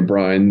day in our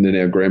brain than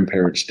our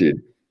grandparents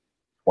did.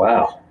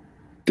 Wow.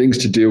 Things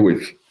to deal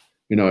with,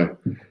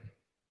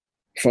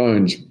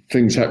 phones,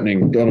 things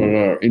happening,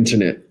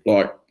 internet.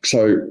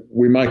 So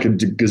we make a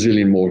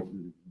gazillion more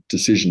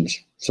decisions.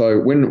 So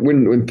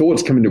when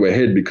thoughts come into our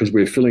head, because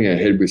we're filling our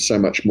head with so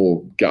much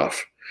more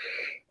guff,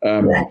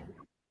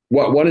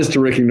 one is to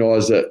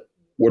recognise that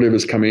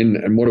whatever's come in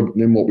and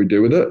then what we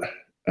do with it.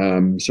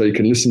 So you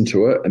can listen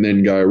to it and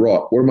then go,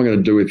 right, what am I going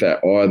to do with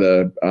that?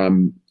 Either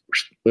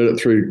let it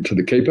through to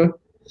the keeper,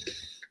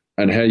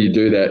 and how you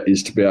do that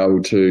is to be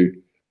able to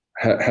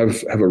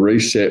have a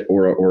reset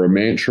or a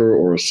mantra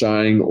or a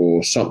saying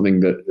or something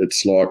that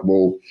it's like,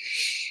 well,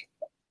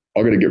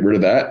 I've got to get rid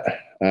of that.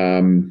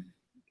 And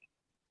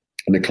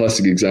a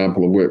classic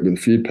example, I've worked with a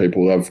few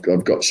people, I've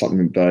got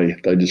something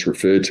that they just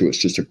refer to. It's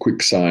just a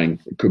quick saying.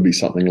 It could be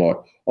something like,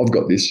 I've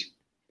got this,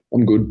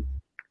 I'm good.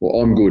 Well,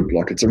 I'm good.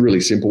 Like, it's a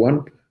really simple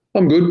one.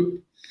 I'm good.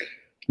 And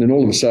then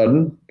all of a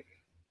sudden,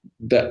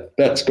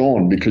 that's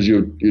gone because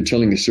you're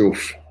telling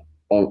yourself,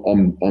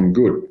 I'm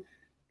good,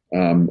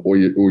 or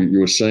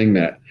you're seeing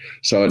that.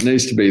 So it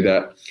needs to be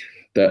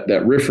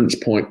that reference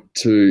point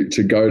to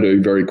go to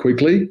very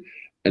quickly,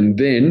 and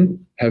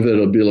then have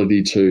that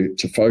ability to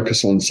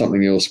focus on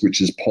something else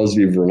which is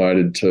positive,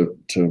 related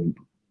to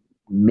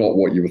not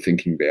what you were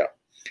thinking about.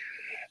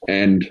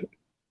 And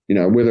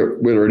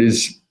whether it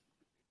is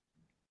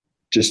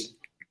just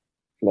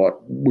like,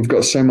 we've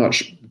got so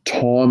much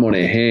time on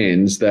our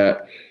hands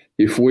that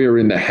if we're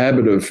in the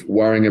habit of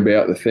worrying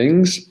about the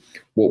things,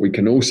 what we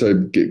can also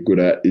get good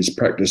at is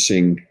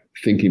practicing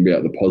thinking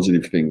about the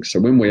positive things. So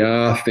when we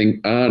aren't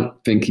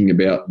thinking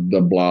about the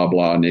blah,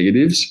 blah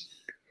negatives,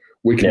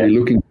 we can be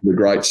looking for the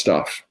great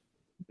stuff.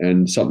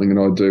 And something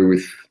that I do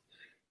with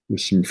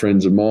some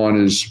friends of mine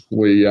is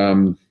we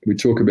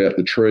talk about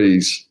the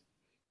trees.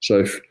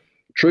 So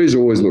trees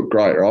always look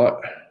great, right?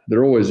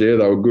 They're always there.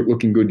 They were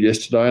looking good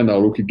yesterday and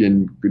they'll look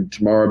again good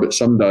tomorrow. But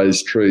some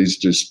days trees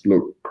just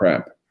look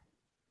crap,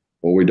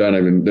 or they're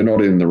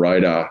not in the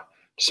radar.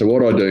 So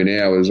what I do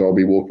now is I'll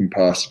be walking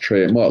past a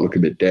tree. It might look a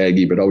bit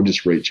daggy, but I'll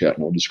just reach out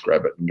and I'll just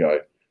grab it and go,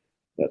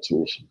 that's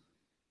awesome.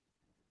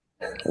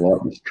 I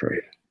like this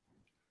tree.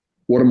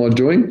 What am I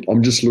doing?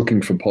 I'm just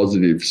looking for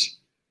positives.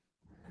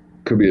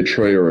 Could be a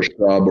tree or a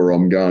shrub, or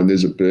I'm going,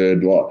 there's a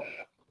bird. Like,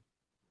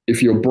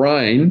 if your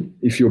brain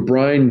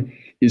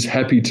is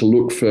happy to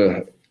look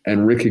for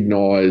and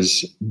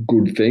recognize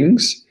good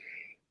things,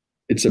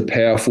 it's a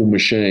powerful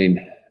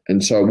machine.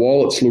 And so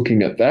while it's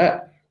looking at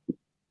that,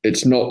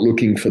 it's not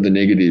looking for the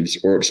negatives,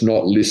 or it's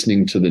not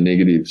listening to the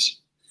negatives.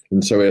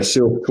 And so our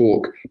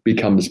self-talk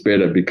becomes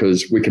better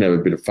because we can have a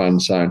bit of fun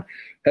saying,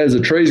 how's the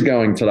trees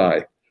going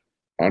today?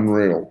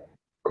 Unreal.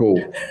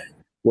 Cool.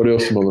 What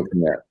else am I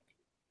looking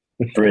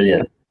at?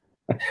 Brilliant.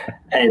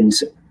 And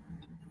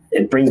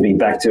it brings me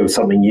back to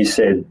something you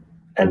said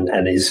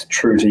and is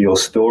true to your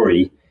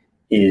story,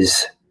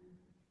 is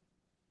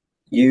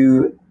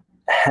you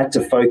had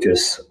to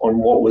focus on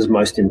what was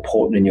most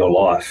important in your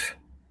life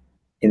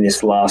in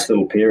this last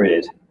little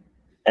period.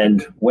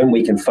 And when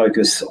we can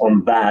focus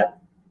on that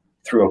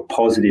through a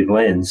positive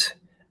lens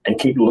and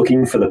keep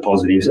looking for the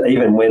positives,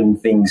 even when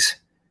things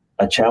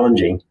are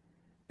challenging,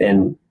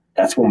 then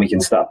that's when we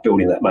can start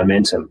building that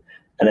momentum.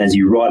 And as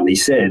you rightly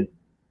said,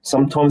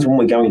 sometimes when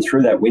we're going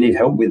through that, we need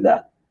help with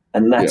that.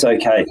 And that's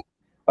okay.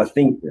 I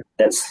think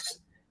that's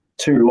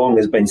too long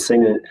has been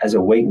seen as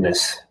a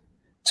weakness.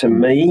 To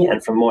me,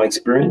 and from my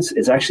experience,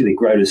 it's actually the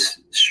greatest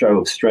show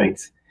of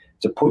strength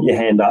to put your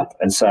hand up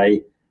and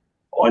say,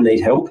 I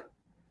need help.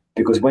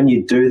 Because when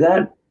you do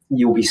that,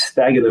 you'll be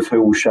staggered of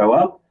who will show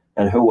up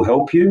and who will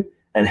help you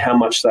and how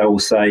much they will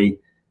say,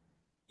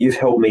 you've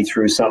helped me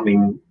through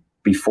something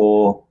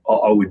before,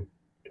 I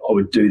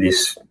would do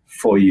this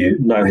for you,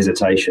 no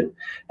hesitation.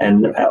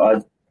 And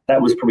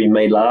that was probably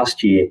me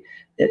last year,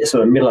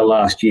 sort of middle of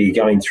last year,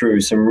 going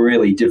through some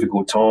really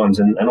difficult times.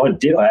 And I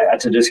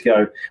had to just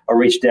go, I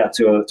reached out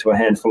to a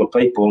handful of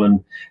people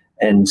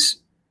and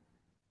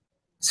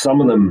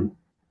some of them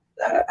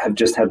have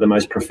just had the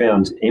most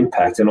profound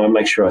impact. And I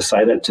make sure I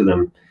say that to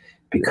them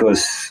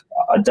because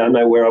I don't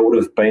know where I would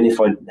have been if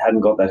I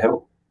hadn't got that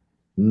help.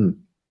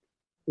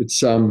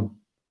 It's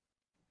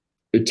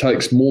it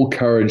takes more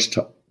courage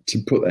to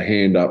put the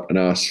hand up and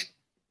ask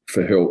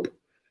for help.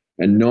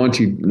 And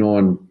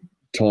 99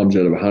 times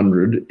out of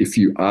 100, if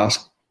you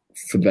ask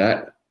for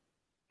that,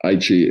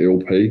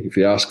 HELP, if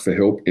you ask for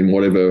help in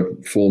whatever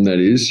form that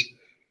is,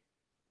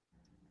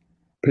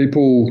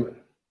 people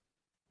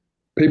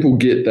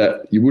get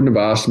that you wouldn't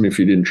have asked them if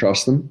you didn't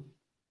trust them.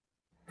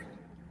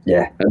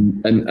 Yeah.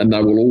 And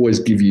they will always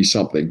give you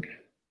something.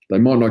 They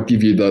might not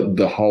give you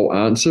the whole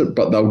answer,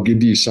 but they'll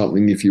give you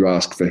something if you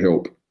ask for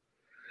help.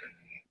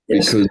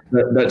 Yes.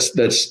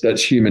 Because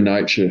that's human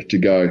nature to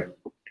go,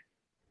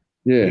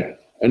 yeah.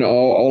 And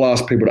I'll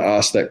ask people to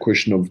ask that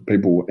question of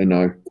people,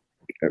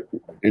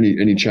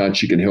 any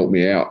chance you can help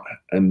me out?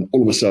 And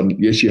all of a sudden,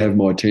 yes, you have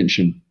my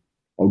attention.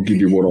 I'll give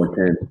you what I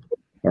can.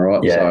 All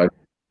right. Yeah. So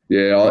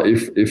yeah,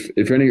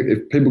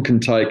 if people can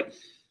take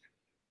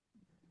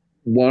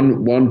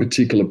one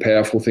particular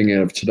powerful thing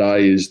out of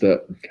today is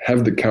that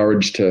have the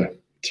courage to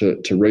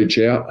reach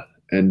out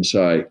and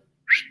say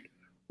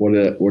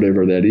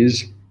whatever that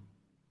is.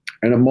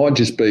 And it might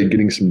just be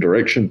getting some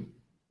direction.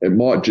 It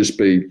might just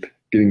be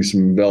getting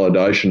some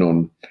validation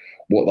on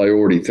what they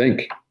already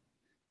think,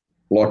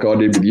 like I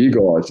did with you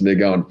guys. And they're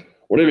going,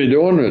 whatever you're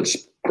doing,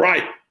 it's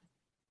great.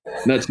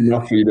 And that's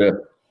enough for you to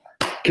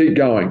keep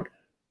going.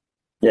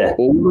 Yeah.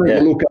 Or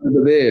look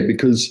over there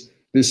because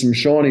there's some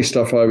shiny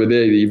stuff over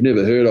there that you've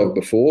never heard of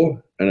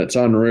before, and it's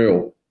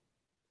unreal.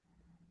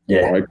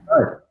 Yeah. Okay.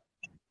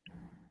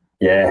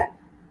 Yeah.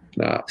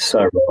 Nah.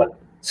 So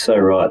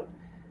right.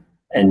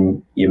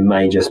 And you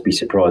may just be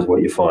surprised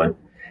what you find.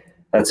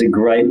 That's a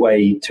great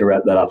way to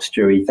wrap that up,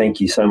 Stewie. Thank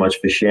you so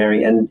much for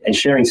sharing and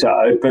sharing so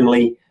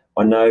openly.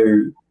 I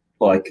know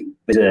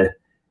there's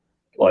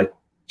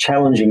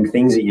challenging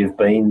things that you've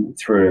been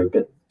through,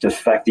 but the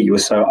fact that you were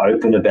so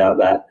open about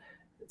that,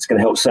 it's going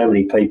to help so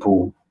many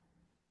people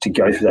to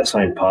go through that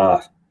same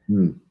path.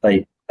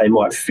 They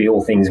might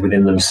feel things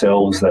within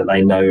themselves that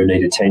they know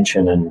need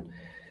attention, and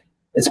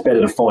it's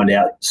better to find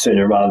out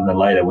sooner rather than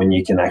later when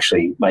you can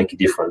actually make a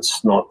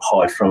difference, not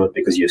hide from it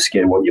because you're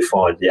scared what you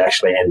find. You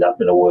actually end up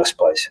in a worse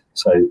place.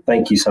 So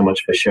thank you so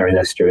much for sharing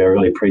that, Stu. I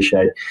really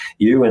appreciate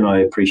you, and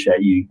I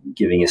appreciate you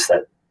giving us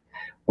that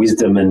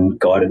wisdom and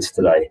guidance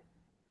today.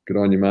 Good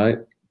on you, mate.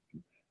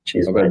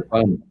 Cheers, I've mate. had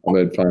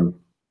fun.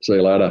 See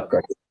you later.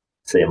 Great.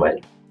 See you,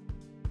 mate.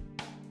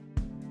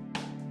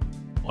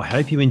 I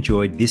hope you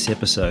enjoyed this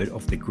episode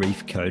of the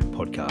Grief Code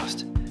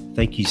podcast.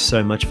 Thank you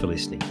so much for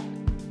listening.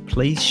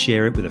 Please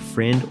share it with a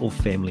friend or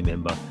family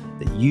member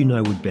that you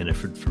know would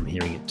benefit from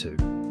hearing it too.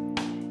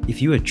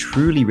 If you are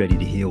truly ready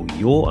to heal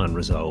your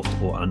unresolved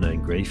or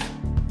unknown grief,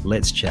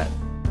 let's chat.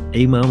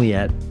 Email me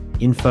at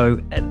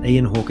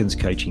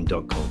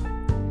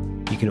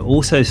info@ianhawkinscoaching.com. You can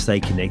also stay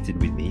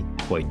connected with me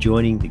by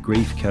joining the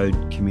Grief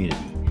Code community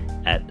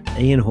at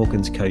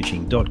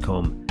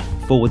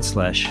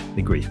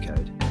ianhawkinscoaching.com/the Grief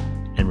Code.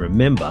 And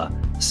remember,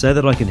 so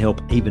that I can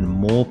help even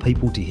more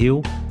people to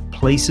heal,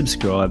 please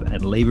subscribe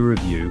and leave a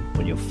review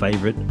on your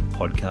favorite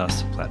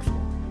podcast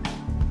platform.